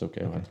 It's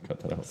okay. I'll have to cut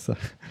that out. So,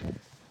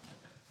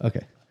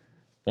 okay.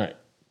 All right.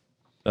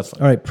 That's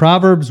fine. All right.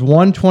 Proverbs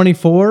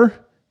 1:24.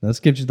 This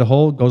gives you the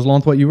whole, goes along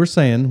with what you were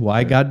saying,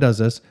 why God does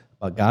this,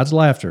 about God's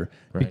laughter.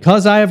 Right.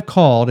 Because I have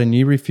called and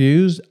ye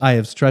refused, I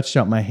have stretched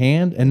out my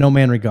hand and no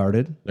man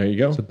regarded. There you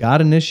go. So God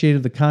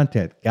initiated the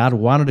contact. God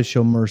wanted to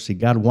show mercy.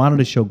 God wanted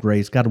to show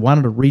grace. God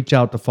wanted to reach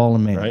out to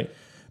fallen man. Right.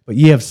 But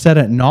ye have set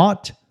at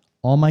naught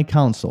all my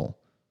counsel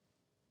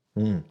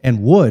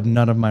and would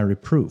none of my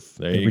reproof.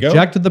 There They you go.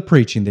 rejected the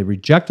preaching. They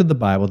rejected the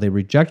Bible. They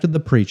rejected the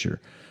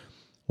preacher.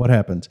 What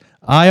happens?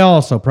 I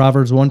also,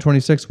 Proverbs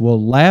 1:26,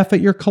 will laugh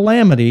at your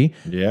calamity.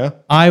 Yeah.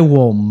 I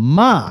will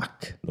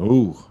mock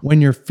Ooh.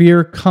 when your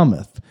fear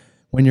cometh.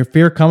 When your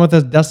fear cometh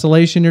as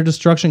desolation, your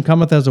destruction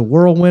cometh as a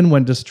whirlwind,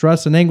 when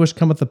distress and anguish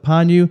cometh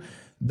upon you,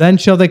 then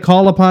shall they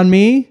call upon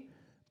me,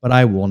 but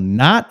I will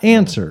not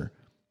answer.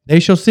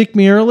 They shall seek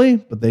me early,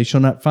 but they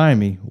shall not find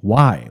me.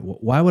 Why?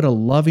 Why would a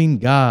loving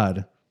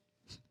God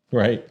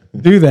Right.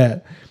 do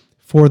that?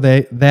 For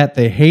they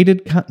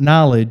hated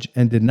knowledge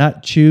and did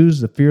not choose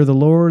the fear of the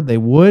Lord. They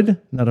would,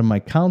 not of my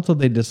counsel.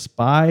 They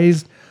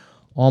despised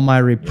all my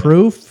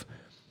reproof.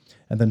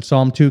 And then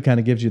Psalm 2 kind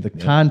of gives you the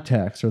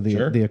context or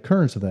the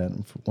occurrence of that.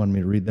 If you want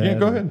me to read that? Yeah,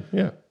 go ahead.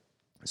 Yeah.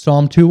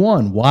 Psalm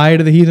 2:1. Why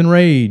do the heathen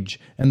rage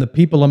and the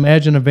people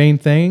imagine a vain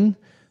thing?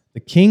 The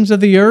kings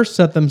of the earth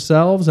set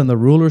themselves and the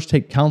rulers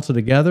take counsel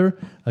together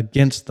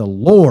against the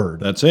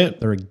Lord. That's it.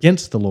 They're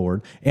against the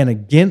Lord and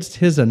against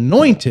his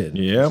anointed,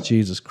 Yep.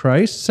 Jesus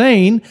Christ,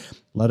 saying,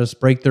 let us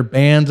break their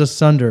bands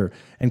asunder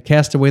and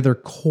cast away their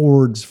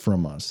cords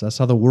from us. That's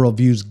how the world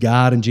views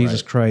God and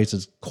Jesus Christ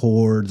as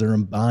cords. They're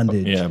in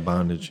bondage. Yeah,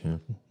 bondage. Yeah.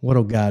 What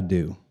will God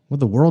do? Well,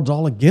 the world's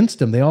all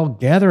against him. They all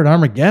gather at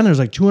Armageddon. There's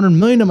like 200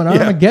 million of them at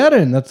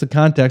Armageddon. That's the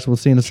context we'll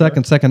see in a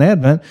second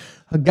advent.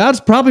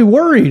 God's probably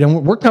worried,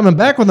 and we're coming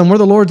back with them. We're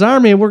the Lord's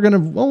army, and we're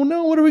going to, oh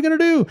no, what are we going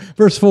to do?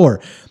 Verse 4,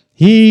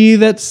 he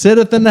that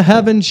sitteth in the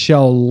heavens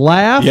shall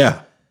laugh.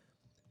 Yeah.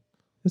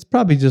 It's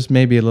probably just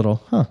maybe a little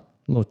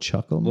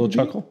chuckle. Little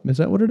chuckle? Is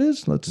that what it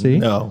is? Let's see.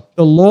 No.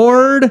 The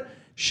Lord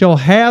shall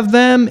have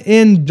them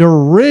in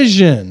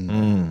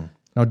derision.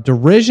 Now,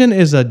 derision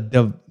is a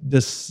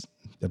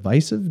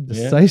divisive,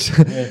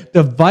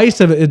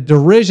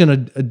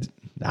 derision.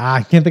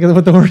 I can't think of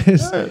what the word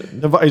is.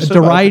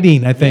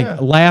 Deriding, I think. Yeah.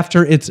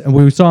 Laughter. It's, and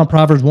we saw in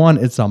Proverbs 1,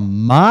 it's a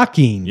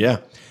mocking. Yeah.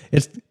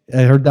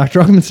 I heard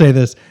Dr. Uckman say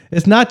this.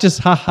 It's not just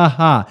ha ha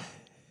ha.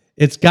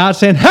 It's God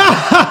saying,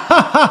 ha ha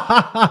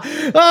ha ha.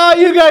 Oh,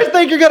 you guys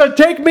think you're going to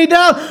take me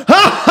down? Ha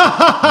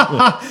ha ha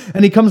ha.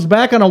 And he comes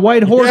back on a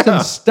white horse and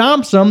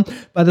stomps them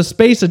by the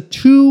space of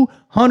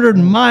 200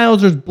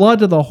 miles. There's blood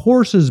to the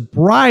horse's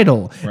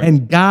bridle. Right.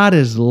 And God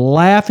is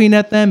laughing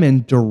at them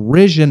in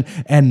derision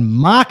and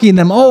mocking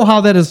them. Oh, how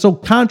that is so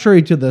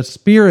contrary to the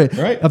spirit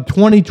of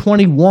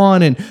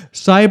 2021 and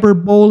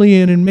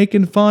cyberbullying and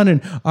making fun.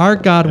 And our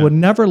God would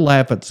never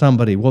laugh at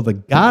somebody. Well, the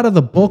God of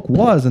the book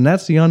was, and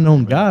that's the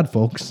unknown God,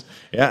 folks.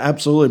 Yeah,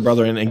 absolutely,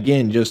 brother. And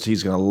again, just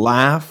he's going to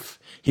laugh.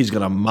 He's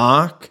going to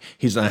mock.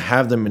 He's going to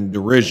have them in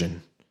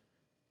derision.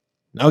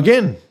 Now,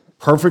 again,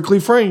 perfectly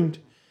framed.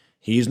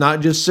 He's not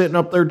just sitting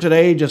up there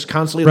today, just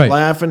constantly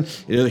laughing.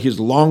 He's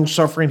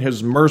long-suffering.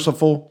 He's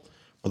merciful.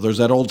 But there's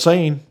that old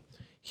saying,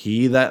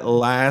 he that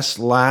laughs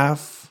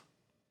last,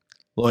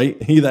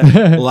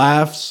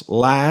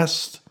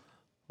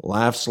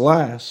 laughs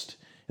last.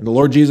 And the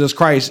Lord Jesus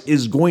Christ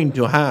is going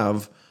to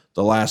have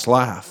the last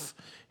laugh.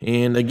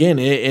 And again,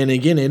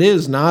 it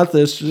is not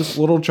this just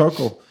little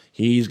chuckle.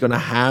 He's going to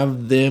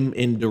have them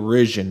in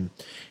derision.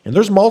 And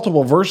there's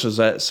multiple verses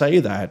that say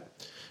that.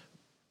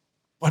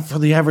 But for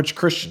the average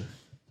Christian,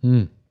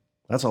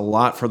 that's a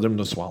lot for them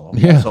to swallow.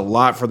 Yeah. That's a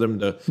lot for them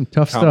to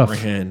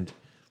comprehend. Stuff.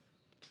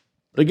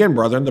 But again,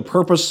 brethren, the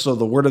purpose of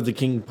the Word of the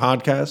King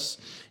podcast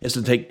is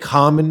to take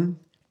common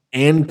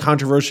and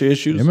controversial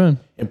issues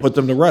and put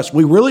them to rest.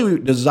 We really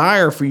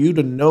desire for you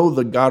to know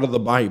the God of the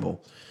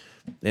Bible.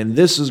 And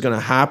this is going to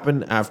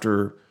happen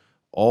after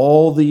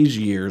all these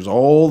years,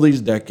 all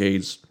these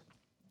decades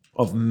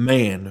of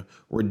man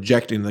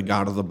rejecting the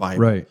God of the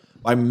Bible. Right.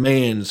 By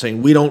man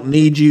saying, we don't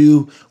need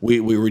you, we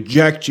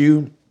reject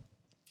you.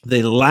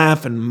 They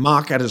laugh and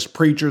mock at his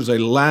preachers. They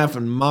laugh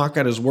and mock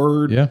at his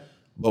word. Yeah.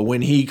 But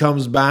when he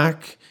comes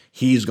back,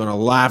 he's going to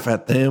laugh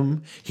at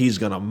them. He's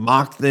going to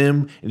mock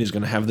them, and he's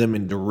going to have them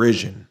in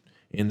derision.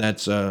 And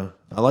that's I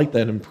like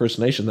that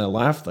impersonation, that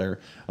laugh there.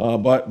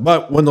 But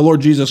when the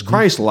Lord Jesus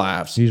Christ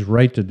laughs, He's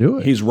right to do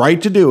it. he's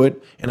right to do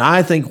it. And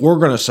I think we're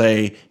going to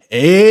say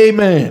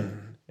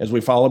amen as we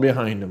follow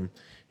behind him.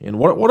 And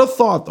what a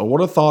thought, though.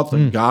 What a thought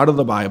that God of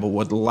the Bible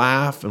would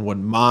laugh and would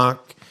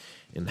mock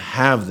and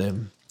have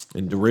them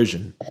in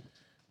derision.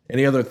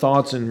 Any other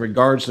thoughts in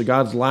regards to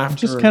God's laughter?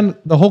 Just kind of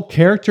the whole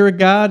character of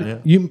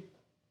God.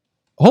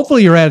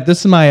 Hopefully this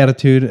is my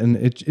attitude, and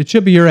it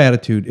should be your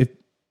attitude. If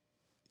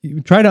you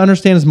try to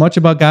understand as much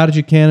about God as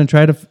you can and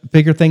try to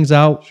figure things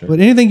out, but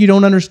anything you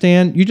don't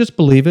understand, you just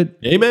believe it.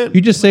 Amen.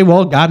 You just say,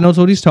 well, God knows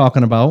what he's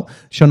talking about.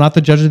 Shall not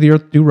the judge of the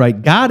earth do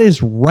right? God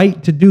is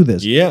right to do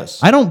this.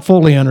 Yes. I don't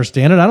fully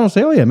understand it. I don't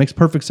say, oh yeah, it makes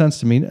perfect sense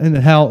to me. And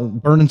hell,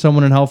 burning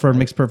someone in hell forever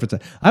makes perfect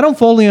sense. I don't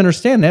fully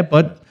understand that,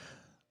 but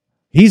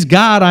he's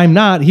God, I'm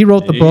not. He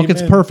wrote the book,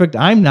 it's perfect,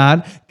 I'm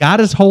not.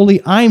 God is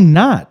holy, I'm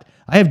not.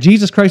 I have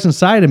Jesus Christ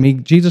inside of me.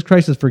 Jesus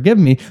Christ has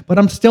forgiven me, but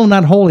I'm still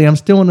not holy. I'm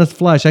still in this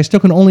flesh. I still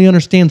can only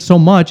understand so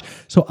much.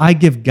 So I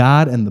give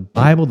God and the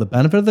Bible the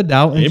benefit of the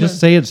doubt and just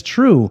say it's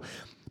true.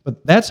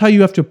 But that's how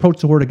you have to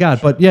approach the Word of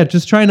God. But yeah,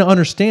 just trying to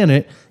understand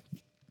it.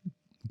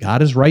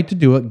 God is right to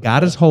do it.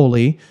 God is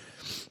holy.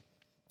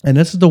 And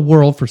this is the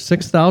world for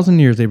 6,000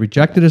 years. They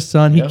rejected his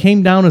son. He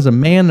came down as a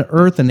man to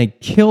earth and they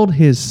killed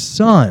his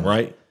son.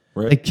 Right.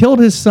 They killed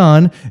his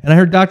son. And I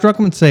heard Dr.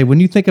 Ruckman say, when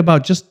you think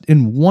about just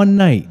in one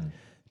night,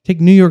 take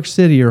New York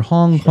City or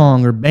Hong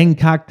Kong or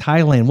Bangkok,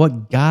 Thailand,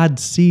 what God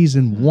sees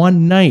in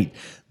one night,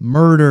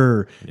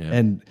 murder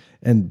and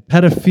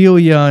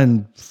pedophilia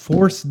and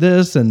force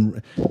this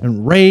and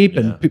rape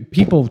and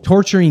people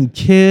torturing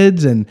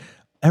kids and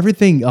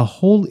everything,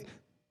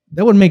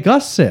 that would make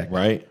us sick.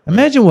 Right.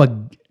 Imagine what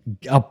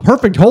a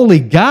perfect holy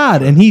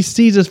God, and he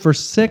sees us for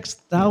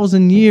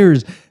 6,000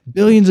 years,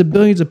 billions and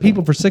billions of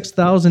people for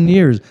 6,000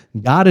 years.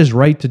 God is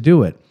right to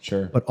do it.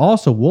 Sure. But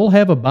also, we'll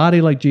have a body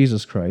like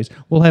Jesus Christ.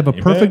 We'll have a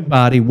perfect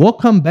body. We'll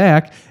come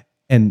back,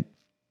 and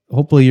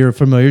hopefully you're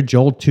familiar,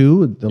 Joel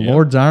 2, the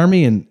Lord's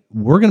army, and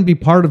we're going to be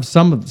part of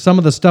some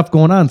of the stuff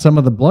going on, some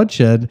of the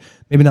bloodshed.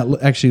 Maybe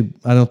not, actually,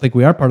 I don't think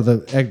we are part of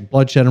the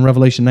bloodshed in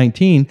Revelation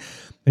 19.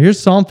 Here's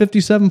Psalm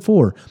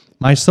 57:4.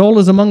 My soul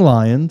is among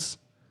lions.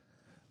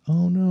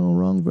 Oh no,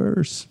 wrong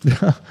verse.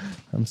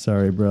 I'm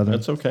sorry, brother.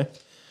 That's okay.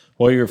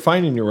 Well, you're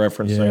finding your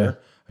reference there.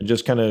 I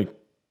just kind of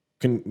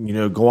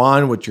can, go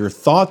on with your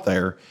thought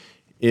there.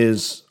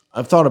 Is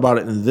I've thought about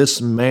it in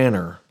this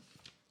manner.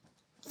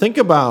 Think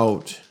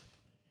about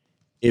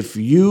if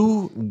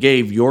you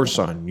gave your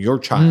son, your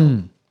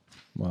child,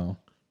 Wow,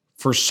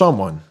 for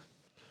someone.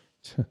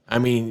 I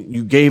mean,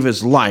 you gave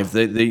his life.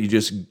 That you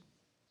just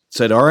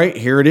said, "All right,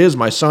 here it is,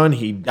 my son.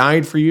 He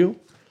died for you."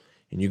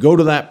 And you go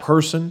to that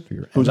person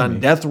who's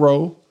on death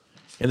row,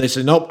 and they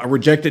say, nope, I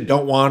reject it,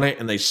 don't want it,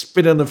 and they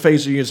spit in the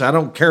face of you and say, I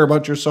don't care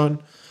about your son.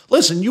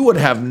 Listen, you would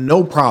have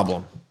no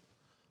problem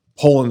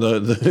pulling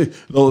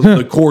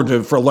the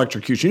cord for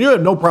electrocution. You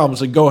have no problem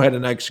saying, go ahead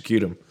and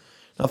execute him.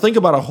 Now think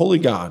about a holy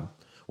God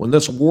when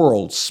this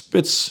world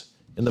spits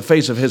in the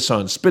face of his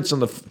son, spits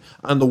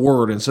on the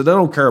word, and said, I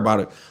don't care about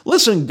it.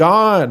 Listen,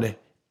 God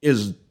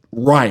is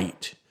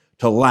right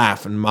to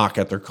laugh and mock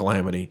at their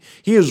calamity.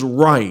 He is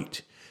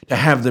right to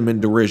have them in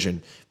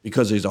derision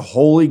because he's a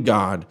holy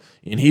God,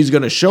 and he's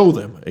going to show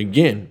them,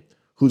 again,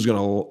 who's going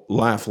to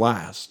laugh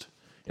last.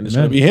 And it's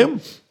going to be him.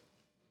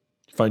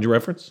 Find your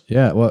reference?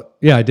 Yeah, well,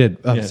 yeah, I did.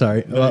 I'm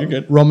sorry. No, you're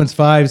good. Romans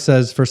 5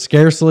 says, for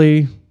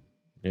scarcely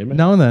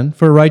now and then,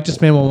 for a righteous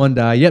man will one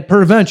die, yet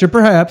peradventure,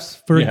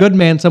 perhaps, for a good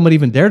man, some would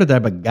even dare to die,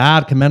 but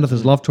God commendeth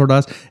his love toward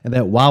us, and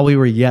that while we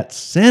were yet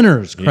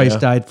sinners, Christ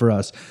died for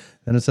us.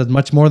 And it says,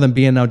 much more than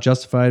being now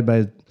justified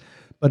by...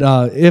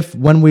 But if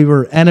when we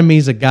were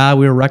enemies of God,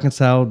 we were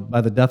reconciled by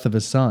the death of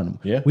his son.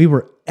 Yeah. We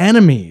were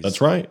enemies. That's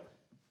right.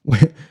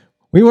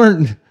 We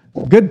weren't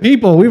good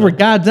people. We were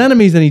God's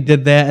enemies, and he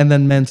did that, and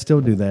then men still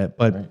do that.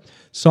 But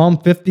Psalm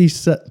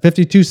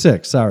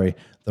 52:6,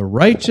 the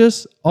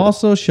righteous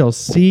also shall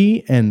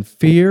see and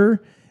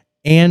fear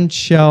and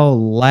shall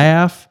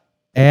laugh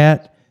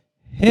at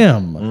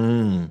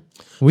him.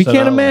 We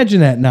can't imagine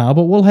that now,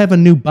 but we'll have a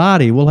new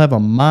body. We'll have a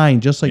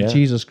mind just like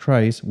Jesus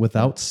Christ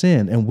without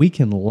sin, and we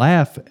can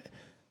laugh.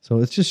 So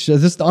it's just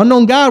the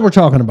unknown God we're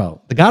talking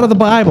about, the God of the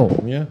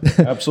Bible. Yeah,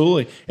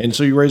 absolutely. And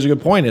so you raise a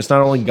good point. It's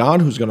not only God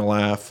who's going to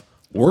laugh,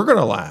 we're going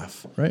to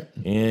laugh. Right.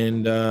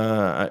 And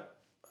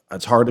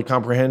it's hard to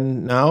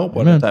comprehend now,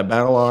 but at that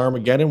battle of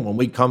Armageddon, when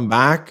we come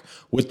back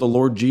with the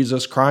Lord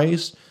Jesus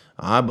Christ,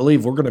 I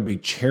believe we're going to be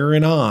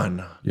cheering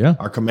on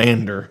our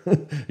commander,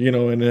 and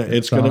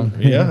it's going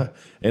to,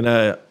 And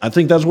I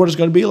think that's what it's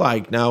going to be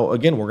like. Now,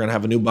 again, we're going to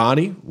have a new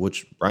body,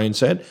 which Brian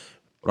said,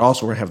 but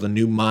also we're going to have the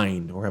new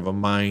mind. We're going to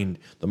have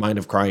the mind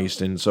of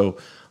Christ. And so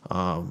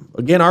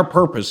Again, our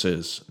purpose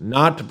is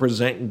not to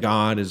present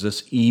God as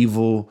this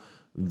evil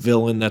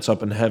villain that's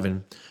up in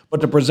heaven,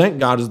 but to present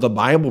God as the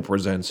Bible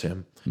presents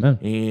him. Amen.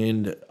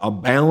 And a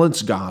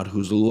balanced God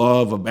who's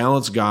love, a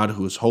balanced God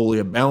who is holy,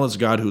 a balanced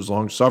God who's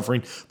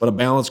long-suffering, but a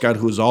balanced God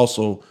who is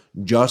also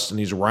just, and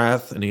he's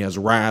wrath, and he has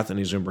wrath, and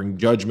he's going to bring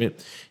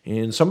judgment.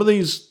 And some of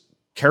these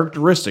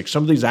characteristics,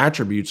 some of these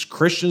attributes,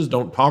 Christians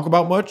don't talk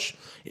about much.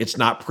 It's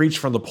not preached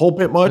from the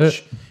pulpit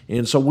much.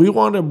 And so we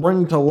want to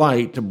bring to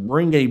light, to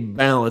bring a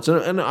balance.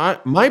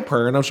 My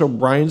prayer, and I'm sure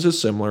Brian's is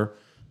similar,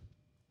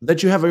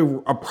 that you have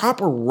a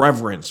proper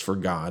reverence for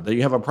God, that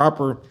you have a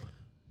proper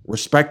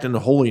respect and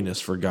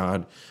holiness for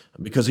God,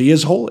 because he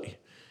is holy.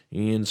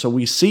 And so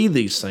we see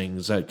these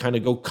things that kind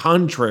of go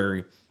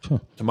contrary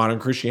to modern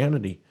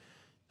Christianity.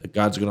 That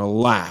God's going to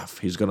laugh,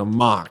 he's going to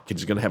mock,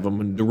 he's going to have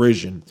them in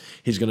derision,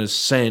 he's going to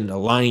send a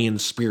lying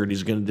spirit,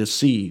 he's going to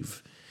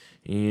deceive.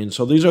 And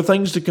so these are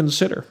things to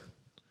consider.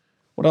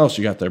 What else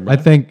you got there, Brian?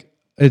 I think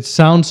it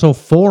sounds so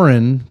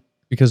foreign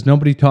because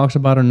nobody talks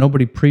about it,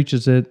 nobody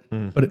preaches it,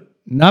 but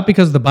not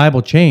because the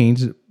Bible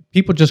changed.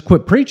 People just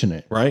quit preaching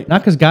it. Right. Not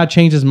because God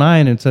changed his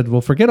mind and said,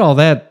 well, forget all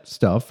that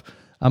stuff.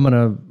 I'm going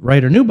to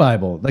write a new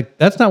Bible. Like,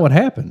 that's not what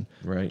happened.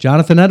 Right.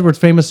 Jonathan Edwards'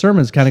 famous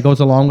sermons kind of goes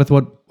along with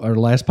what our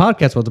last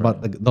podcast was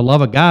about, the love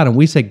of God. And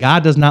we say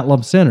God does not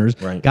love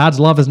sinners. Right. God's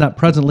love is not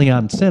presently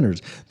on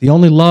sinners. The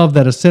only love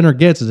that a sinner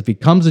gets is if he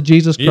comes to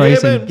Jesus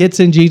Christ and gets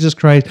in Jesus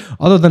Christ.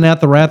 Other than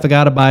that, the wrath of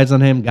God abides on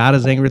him. God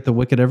is angry at the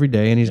wicked every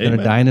day, and he's going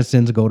to die in his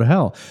sins and go to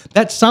hell.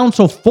 That sounds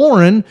so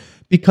foreign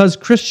because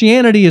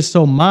Christianity is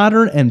so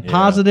modern and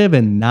positive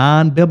and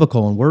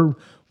non-biblical. And we're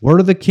Word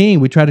of the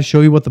King. We try to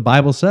show you what the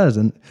Bible says.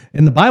 And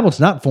in the Bible, it's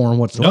not foreign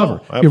whatsoever.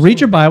 No, you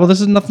read your Bible,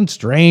 this is nothing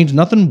strange,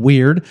 nothing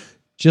weird.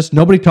 Just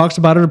nobody talks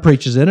about it or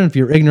preaches it. And if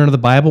you're ignorant of the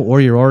Bible or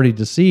you're already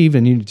deceived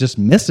and you just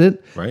miss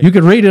it, you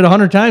could read it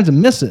 100 times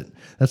and miss it.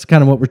 That's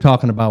kind of what we're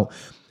talking about.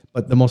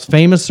 But the most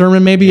famous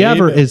sermon maybe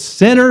ever is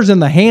sinners in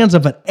the hands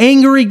of an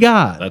angry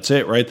God. That's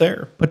it right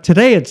there. But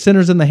today it's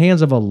sinners in the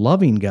hands of a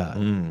loving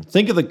God.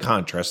 Think of the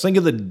contrast. Think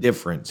of the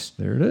difference.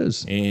 There it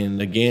is.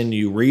 And again,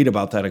 you read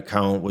about that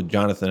account with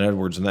Jonathan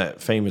Edwards and that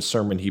famous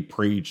sermon he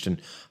preached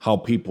and how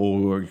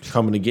people were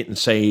coming to getting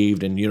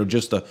saved and,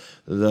 just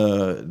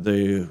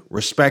the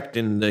respect,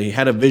 and they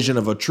had a vision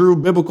of a true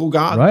biblical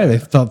God. Right. They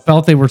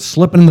felt they were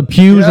slipping in the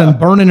pews and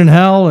burning in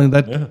hell, and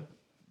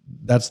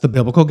that's the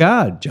biblical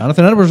God.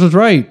 Jonathan Edwards was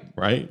right.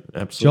 Right.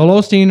 Absolutely.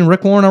 Joel Osteen and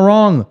Rick Warren are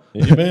wrong.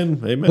 Amen.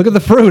 Amen. Look at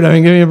the fruit. I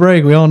mean, give me a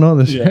break. We all know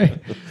this,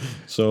 right?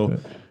 So,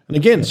 and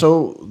again,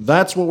 so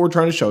that's what we're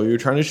trying to show you. We're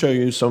trying to show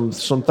you some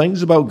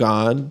things about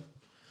God,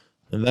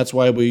 and that's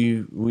why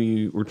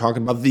we were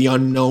talking about the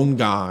unknown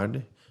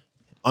God,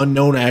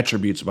 unknown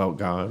attributes about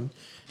God,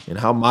 and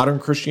how modern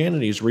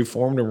Christianity has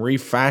reformed and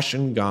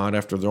refashioned God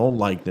after their own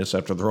likeness,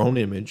 after their own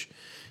image.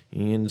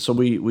 And so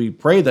we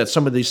pray that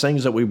some of these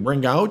things that we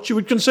bring out, you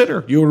would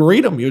consider. You would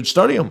read them. You would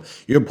study them.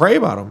 You would pray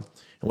about them.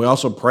 And we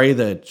also pray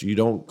that you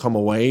don't come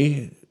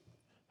away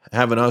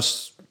having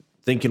us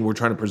thinking we're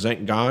trying to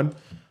present God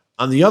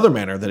on the other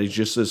manner, that he's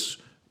just this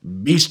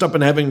beast up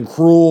in heaven,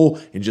 cruel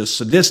and just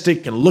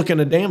sadistic and looking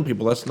to damn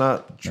people. That's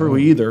not true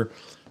either.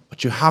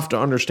 But you have to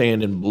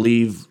understand and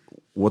believe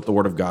what the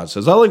Word of God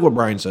says. I like what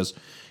Brian says.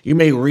 You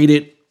may read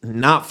it,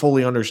 not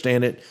fully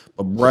understand it,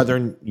 but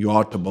brethren, you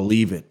ought to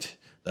believe it.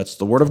 That's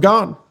the Word of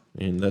God,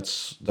 and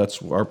that's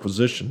our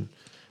position.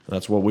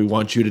 That's what we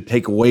want you to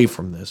take away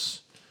from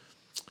this.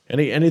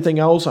 Anything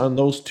else on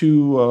those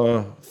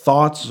two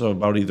thoughts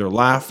about either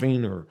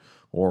laughing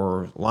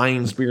or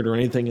lying spirit or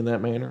anything in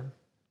that manner?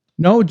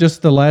 No,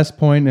 just the last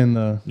point in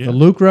the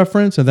Luke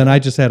reference, and then I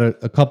just had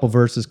a couple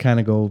verses kind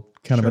of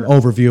an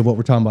overview of what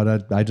we're talking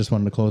about. I just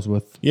wanted to close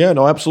with. Yeah,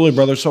 no, absolutely,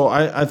 brother. So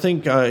I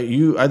think I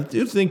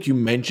do think you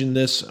mentioned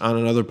this on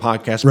another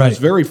podcast, but it's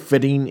very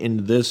fitting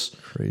in this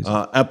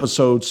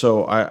episode.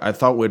 So I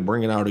thought we'd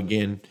bring it out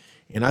again,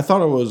 and I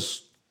thought it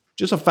was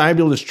just a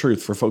fabulous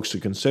truth for folks to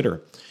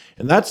consider.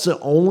 And that's the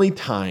only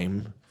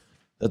time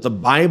that the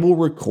Bible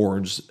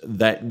records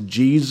that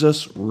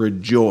Jesus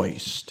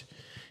rejoiced.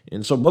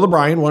 And so, Brother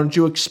Brian, why don't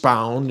you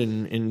expound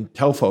and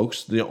tell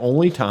folks the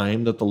only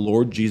time that the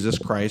Lord Jesus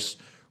Christ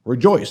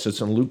rejoiced?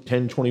 It's in Luke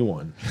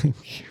 10:21.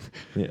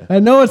 Yeah. I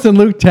know it's in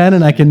Luke 10,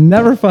 and I can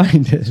never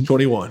find it.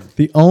 21.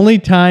 The only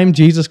time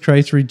Jesus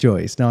Christ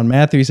rejoiced. Now, in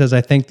Matthew, he says,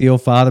 I thank thee, O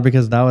Father,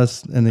 because thou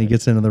hast, and then he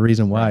gets into the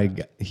reason why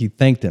he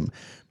thanked him.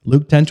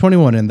 Luke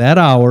 10:21, in that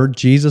hour,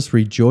 Jesus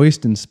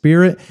rejoiced in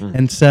spirit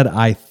and said,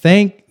 I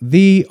thank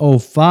thee, O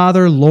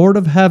Father, Lord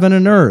of heaven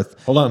and earth.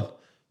 Hold on.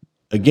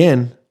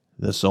 Again,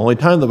 this is the only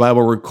time the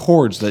Bible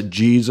records that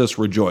Jesus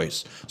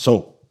rejoiced.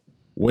 So,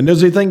 when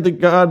does he think that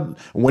God,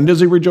 when does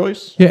he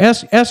rejoice? Yeah,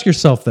 ask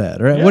yourself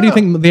that. Right? Yeah. What do you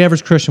think the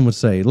average Christian would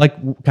say? Like,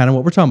 kind of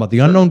what we're talking about, the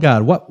unknown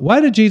God. Why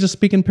did Jesus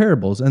speak in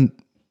parables? And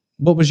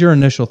what was your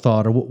initial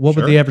thought? Or what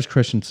would the average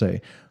Christian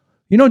say?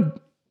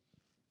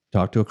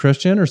 Talk to a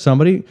Christian or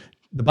somebody.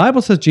 the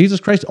Bible says Jesus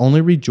Christ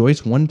only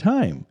rejoiced one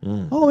time.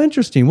 Oh,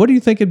 interesting. What do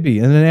you think it'd be?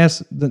 And then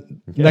ask the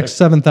next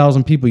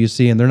 7,000 people you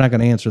see, and they're not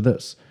going to answer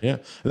this. Yeah.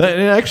 And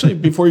actually,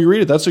 before you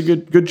read it, that's a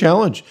good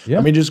challenge. Yeah.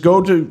 I mean, just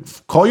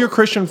call your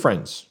Christian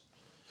friends.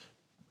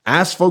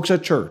 Ask folks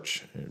at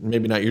church.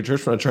 Maybe not your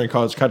church. I'm not trying to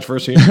cause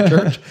controversy in your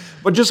church.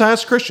 But just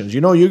ask Christians.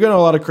 You got a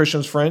lot of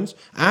Christians friends.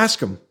 Ask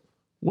them,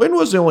 when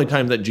was the only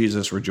time that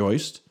Jesus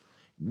rejoiced?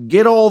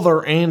 Get all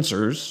their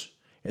answers.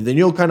 And then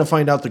you'll kind of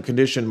find out the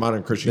condition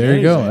modern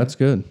Christianity. There you go. That's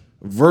good.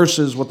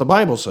 Versus what the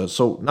Bible says.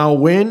 So now,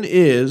 when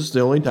is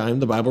the only time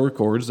the Bible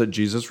records that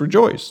Jesus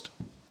rejoiced?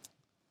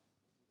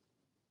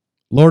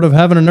 Lord of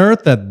heaven and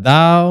earth, that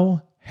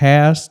thou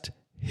hast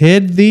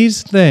hid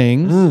these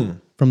things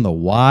from the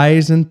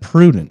wise and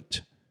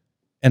prudent,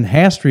 and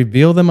hast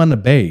revealed them unto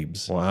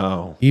babes.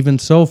 Wow. Even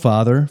so,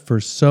 Father,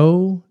 for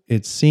so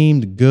it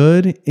seemed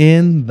good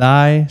in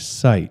thy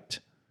sight.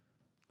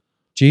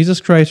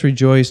 Jesus Christ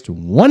rejoiced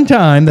one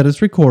time that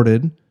it's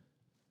recorded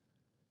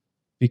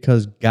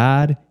because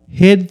God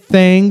hid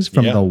things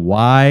from the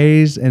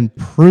wise and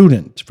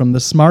prudent, from the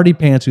smarty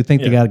pants who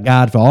think they got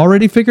God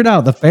already figured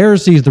out. The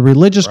Pharisees, the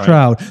religious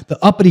crowd, the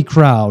uppity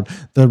crowd,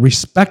 the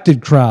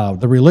respected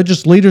crowd, the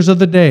religious leaders of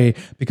the day,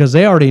 because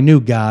they already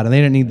knew God and they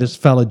didn't need this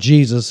fella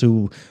Jesus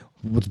who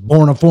was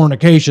born of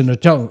fornication to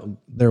tell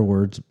their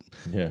words,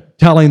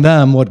 telling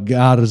them what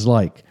God is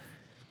like.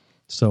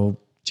 So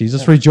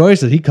Jesus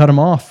rejoiced that he cut him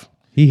off.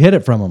 He hid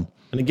it from him.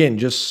 And again,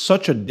 just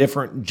such a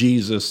different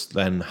Jesus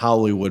than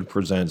Hollywood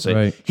presents it.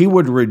 Right. He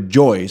would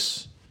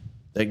rejoice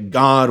that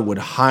God would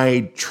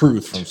hide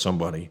truth from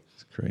somebody.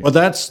 Great. Well,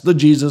 that's the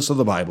Jesus of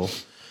the Bible.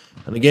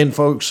 And again,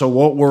 folks, so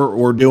what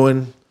we're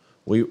doing,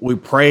 we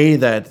pray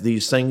that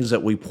these things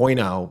that we point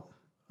out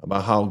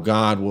about how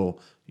God will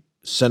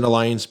send a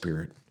lion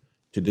spirit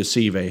to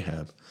deceive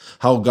Ahab,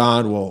 how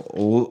God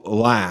will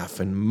laugh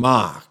and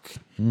mock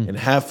and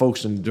have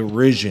folks in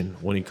derision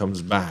when he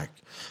comes back.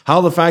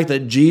 How the fact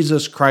that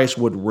Jesus Christ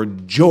would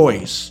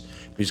rejoice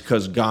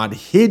because God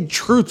hid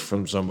truth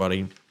from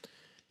somebody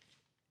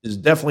is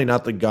definitely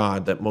not the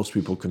God that most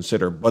people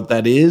consider, but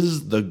that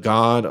is the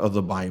God of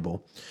the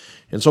Bible.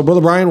 And so,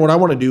 Brother Brian, what I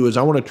want to do is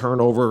I want to turn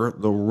over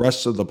the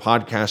rest of the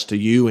podcast to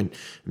you, and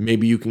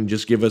maybe you can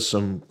just give us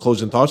some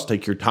closing thoughts,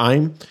 take your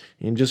time,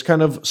 and just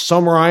kind of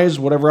summarize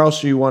whatever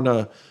else you want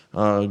to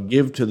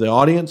give to the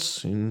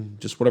audience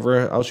and just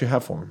whatever else you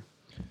have for them.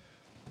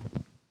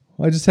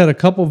 Well, I just had a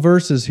couple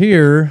verses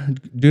here.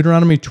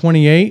 Deuteronomy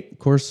 28, of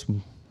course,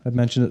 I've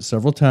mentioned it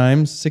several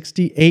times.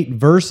 68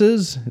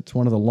 verses. It's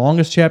one of the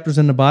longest chapters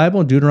in the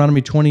Bible.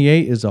 Deuteronomy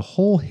 28 is a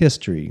whole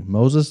history.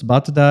 Moses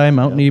about to die,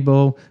 Mount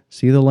Nebo,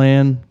 see the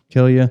land,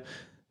 kill you.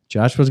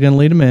 Joshua's going to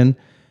lead him in.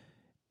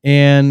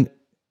 And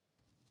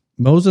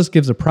Moses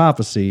gives a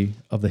prophecy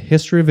of the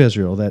history of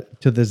Israel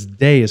that to this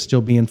day is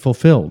still being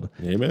fulfilled.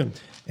 Amen.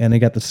 And they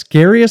got the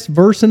scariest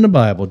verse in the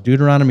Bible,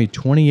 Deuteronomy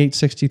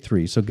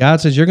 28:63. So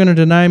God says, you're going to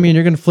deny me and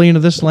you're going to flee into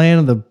this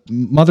land, and the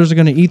mothers are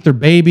going to eat their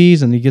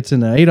babies, and he gets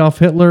into Adolf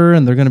Hitler,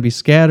 and they're going to be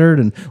scattered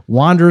and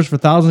wanderers for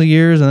thousands of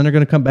years, and then they're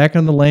going to come back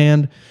on the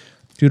land.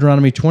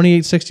 Deuteronomy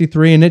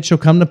 28:63, and it shall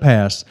come to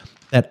pass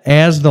that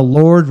as the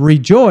Lord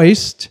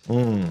rejoiced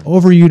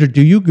over you to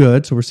do you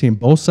good, so we're seeing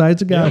both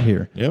sides of God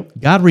here. Yep.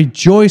 God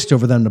rejoiced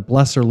over them to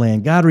bless their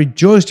land. God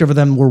rejoiced over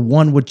them where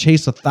one would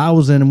chase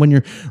 1,000. And when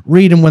you're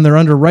reading, when they're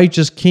under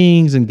righteous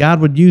kings, and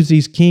God would use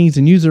these kings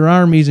and use their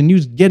armies and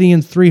use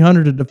Gideon's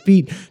 300 to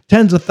defeat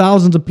tens of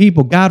thousands of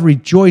people, God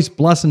rejoiced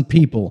blessing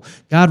people.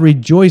 God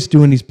rejoiced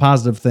doing these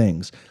positive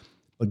things.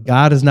 But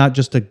God is not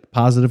just a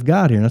positive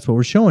God here, and that's what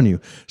we're showing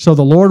you. So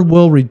the Lord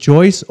will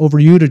rejoice over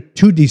you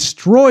to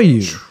destroy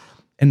you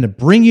and to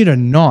bring you to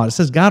naught. It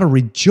says God will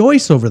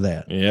rejoice over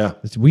that. Yeah.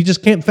 We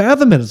just can't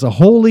fathom it. It's a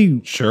holy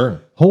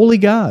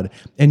God.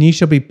 And ye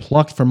shall be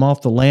plucked from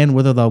off the land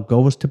whither thou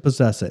goest to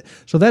possess it.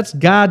 So that's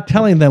God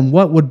telling them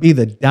what would be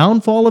the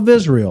downfall of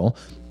Israel,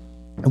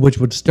 which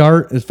would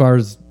start as far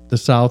as the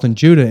south and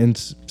Judah in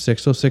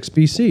 606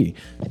 BC.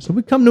 So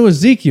we come to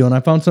Ezekiel, and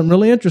I found something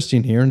really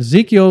interesting here. And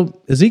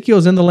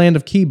Ezekiel's in the land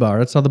of Kibar.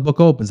 That's how the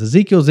book opens.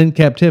 Ezekiel's in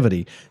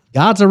captivity.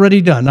 God's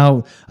already done.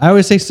 Now, I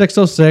always say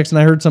 606, and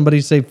I heard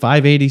somebody say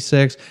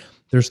 586.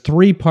 There's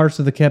three parts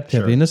of the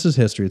captivity, and this is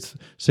history. It's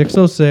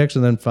 606,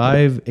 and then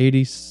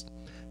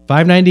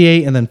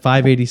 598, and then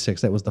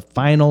 586. That was the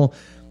final.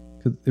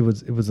 It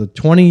was a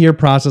 20-year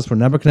process where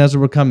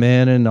Nebuchadnezzar would come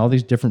in, and all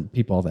these different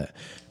people, all that.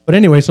 But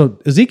anyway, so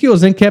Ezekiel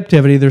is in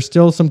captivity. There's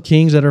still some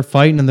kings that are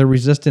fighting, and they're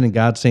resisting, and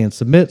God's saying,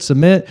 submit,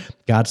 submit.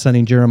 God's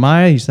sending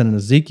Jeremiah. He's sending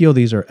Ezekiel.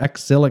 These are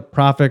exilic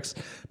prophets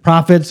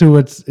who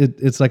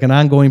it's like an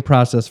ongoing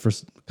process for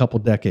a couple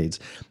decades.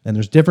 And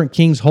there's different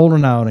kings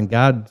holding out, and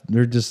God,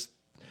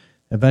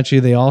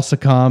 eventually they all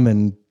succumb,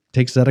 and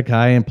takes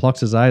Zedekiah and plucks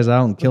his eyes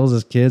out and kills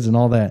his kids and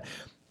all that.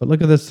 But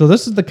look at this. So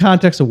this is the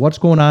context of what's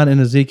going on in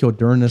Ezekiel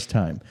during this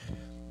time.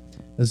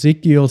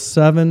 Ezekiel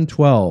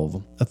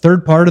 7:12. A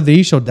third part of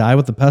thee shall die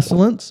with the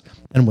pestilence,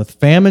 and with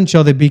famine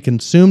shall they be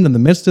consumed in the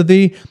midst of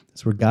thee.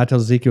 That's where God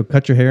tells Ezekiel,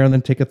 cut your hair and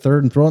then take a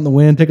third and throw it in the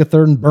wind, take a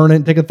third and burn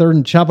it, take a third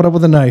and chop it up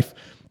with a knife.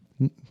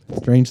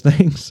 strange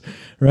things,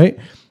 right?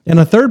 And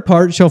a third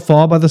part shall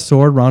fall by the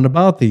sword round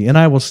about thee, and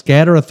I will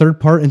scatter a third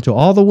part into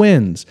all the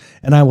winds,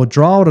 and I will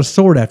draw out a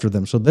sword after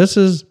them. So this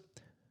is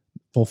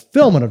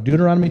fulfillment of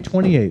Deuteronomy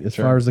 28 as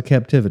far as the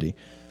captivity.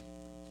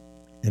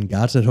 And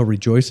God said he'll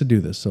rejoice to do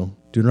this. So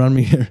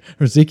Deuteronomy,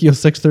 or Ezekiel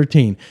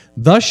 6:13.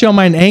 Thus shall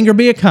mine anger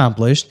be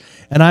accomplished,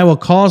 and I will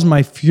cause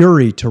my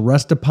fury to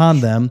rest upon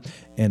them,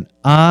 and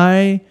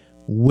I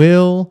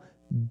will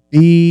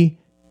be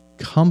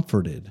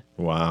comforted.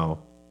 Wow.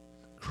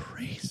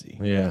 Crazy.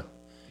 Yeah.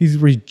 He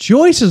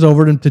rejoices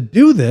over them to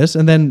do this,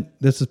 and then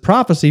this is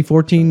prophecy,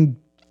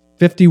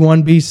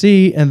 1451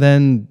 BC, and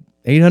then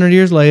 800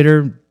 years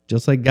later,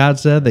 just like God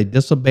said, they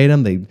disobeyed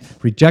him. They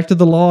rejected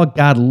the law.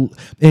 God,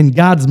 in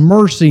God's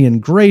mercy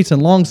and grace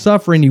and long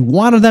suffering, he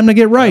wanted them to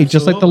get right,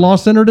 just like the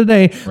lost sinner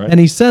today. Right. And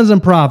he sends them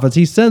prophets.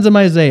 He sends them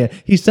Isaiah.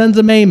 He sends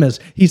them Amos.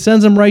 He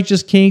sends them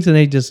righteous kings, and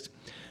they just,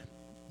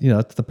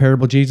 that's the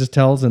parable Jesus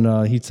tells,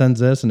 and he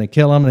sends this, and they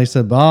kill him, and they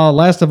said,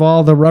 last of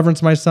all, they'll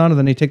reverence my son, and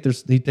then he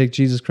take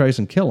Jesus Christ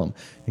and kill him.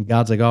 And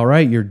God's like, all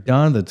right, you're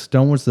done. The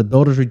stone which the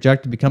builders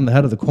rejected become the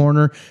head of the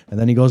corner, and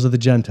then he goes to the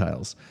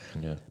Gentiles.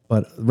 Yeah.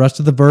 But the rest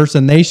of the verse,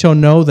 and they shall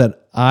know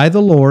that I, the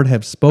Lord,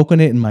 have spoken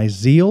it in my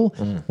zeal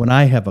when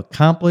I have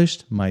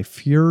accomplished my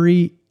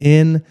fury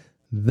in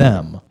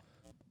them.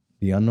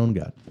 The unknown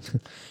God.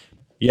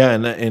 Yeah,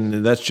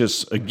 and that's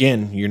just,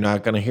 again, you're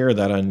not going to hear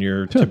that on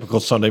your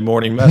typical Sunday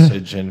morning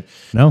message. And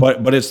No.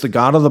 But it's the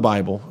God of the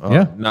Bible.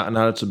 Yeah. Not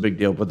it's a big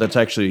deal, but that's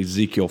actually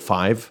Ezekiel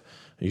 5.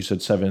 You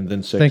said 7,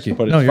 then 6. Thank you.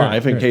 But it's No, you're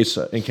 5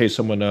 right. in case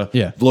someone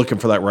Yeah. looking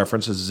for that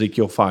reference. It's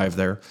Ezekiel 5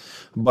 there.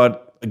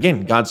 But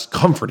again, God's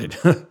comforted.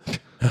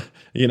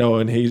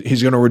 And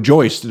he's going to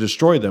rejoice to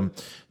destroy them.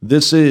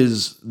 This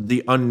is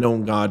the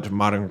unknown God to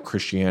modern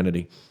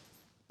Christianity.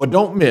 But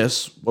don't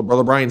miss what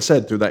Brother Brian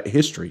said through that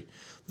history.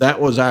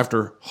 That was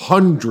after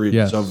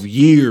hundreds of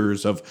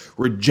years of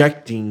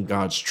rejecting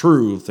God's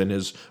truth and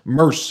his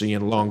mercy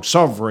and long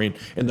suffering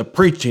and the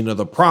preaching of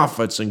the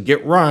prophets and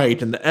get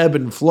right and the ebb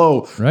and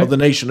flow of the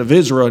nation of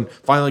Israel. And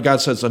finally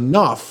God says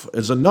enough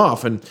is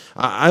enough. And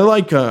I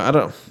like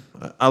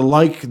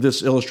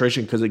this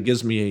illustration because it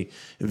gives me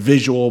a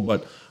visual,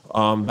 but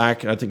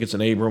back, I think it's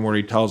in Abram, where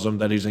he tells them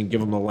that he's going to give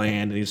them the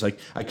land, and he's like,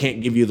 I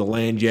can't give you the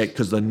land yet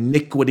because the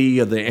iniquity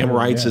of the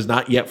Amorites is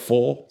not yet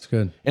full. It's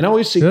good. And I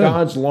always see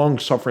God's long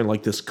suffering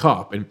like this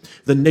cup, and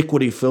the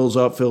iniquity fills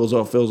up,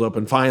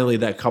 and finally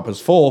that cup is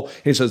full.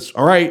 He says,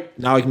 all right,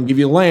 now I can give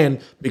you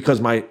land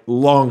because my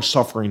long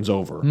suffering's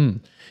over.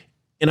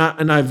 And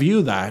I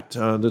view that,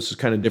 this is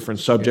kind of different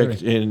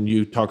subject, and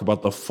you talk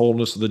about the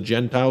fullness of the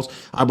Gentiles.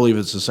 I believe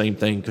it's the same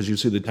thing because you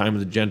see the time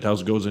of the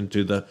Gentiles goes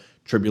into the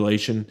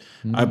tribulation.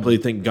 I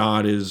think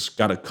God has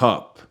got a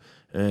cup,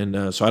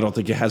 and so I don't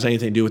think it has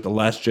anything to do with the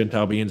last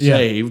Gentile being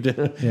saved.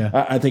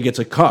 I think it's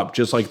a cup,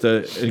 just like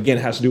it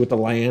has to do with the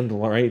land,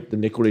 right? The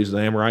iniquities of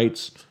the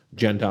Amorites,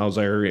 Gentiles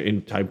are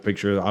in type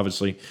picture.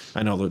 Obviously,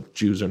 I know the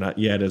Jews are not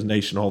yet as a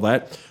nation, all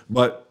that,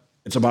 but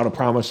it's about a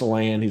promise of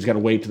land. He's got to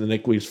wait till the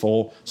iniquity is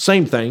full.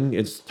 Same thing.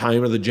 It's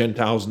time of the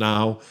Gentiles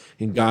now,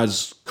 and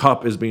God's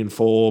cup is being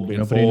full.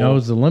 Nobody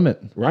knows the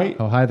limit, right?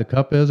 How high the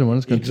cup is and when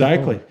it's going to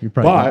exactly. You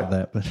probably know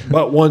that,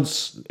 but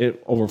once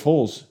it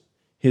overflows,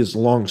 his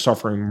long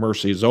suffering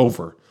mercy is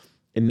over,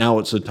 and now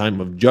it's a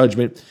time of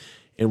judgment.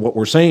 And what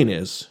we're saying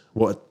is,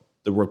 what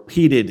the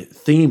repeated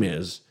theme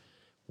is,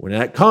 when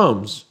that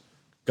comes,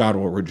 God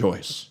will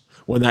rejoice.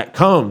 When that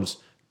comes,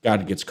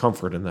 God gets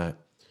comfort in that.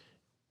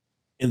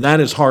 And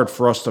that is hard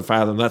for us to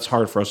fathom. That's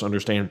hard for us to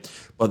understand.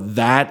 But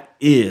that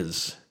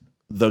is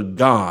the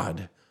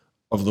God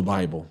of the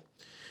Bible.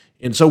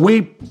 And so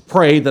we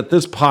pray that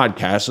this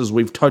podcast, as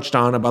we've touched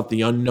on about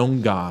the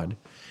unknown God,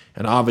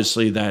 and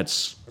obviously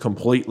that's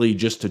completely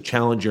just to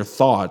challenge your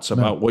thoughts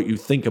about what you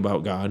think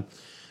about God.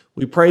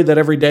 We pray that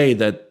every day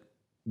that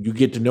you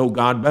get to know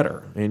God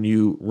better and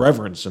you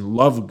reverence and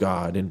love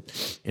God. And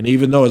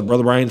even though, as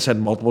Brother Brian said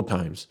multiple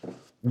times,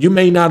 you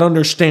may not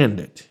understand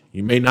it.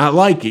 You may not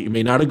like it. You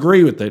may not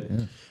agree with it.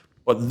 Yeah.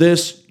 But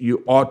this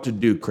you ought to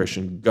do,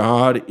 Christian.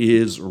 God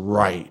is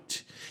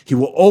right. He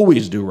will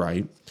always do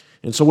right.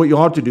 And so what you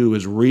ought to do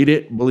is read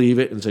it, believe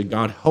it, and say,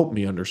 God, help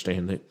me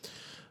understand it.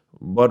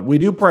 But we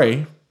do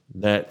pray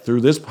that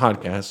through this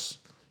podcast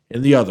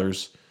and the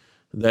others,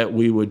 that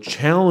we would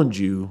challenge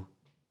you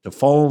to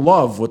fall in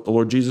love with the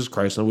Lord Jesus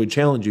Christ, and we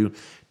challenge you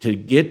to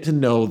get to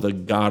know the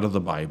God of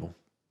the Bible.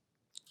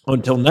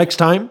 Until next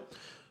time,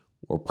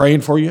 we're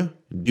praying for you.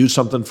 Do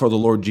something for the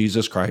Lord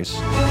Jesus Christ.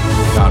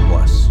 God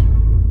bless.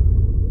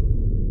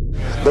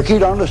 The key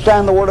to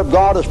understand the Word of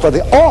God is for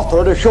the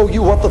author to show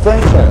you what the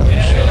thing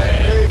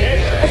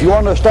says. If you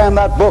understand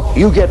that book,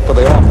 you get to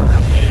the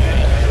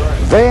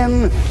author.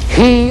 Then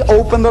he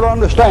opened their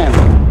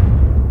understanding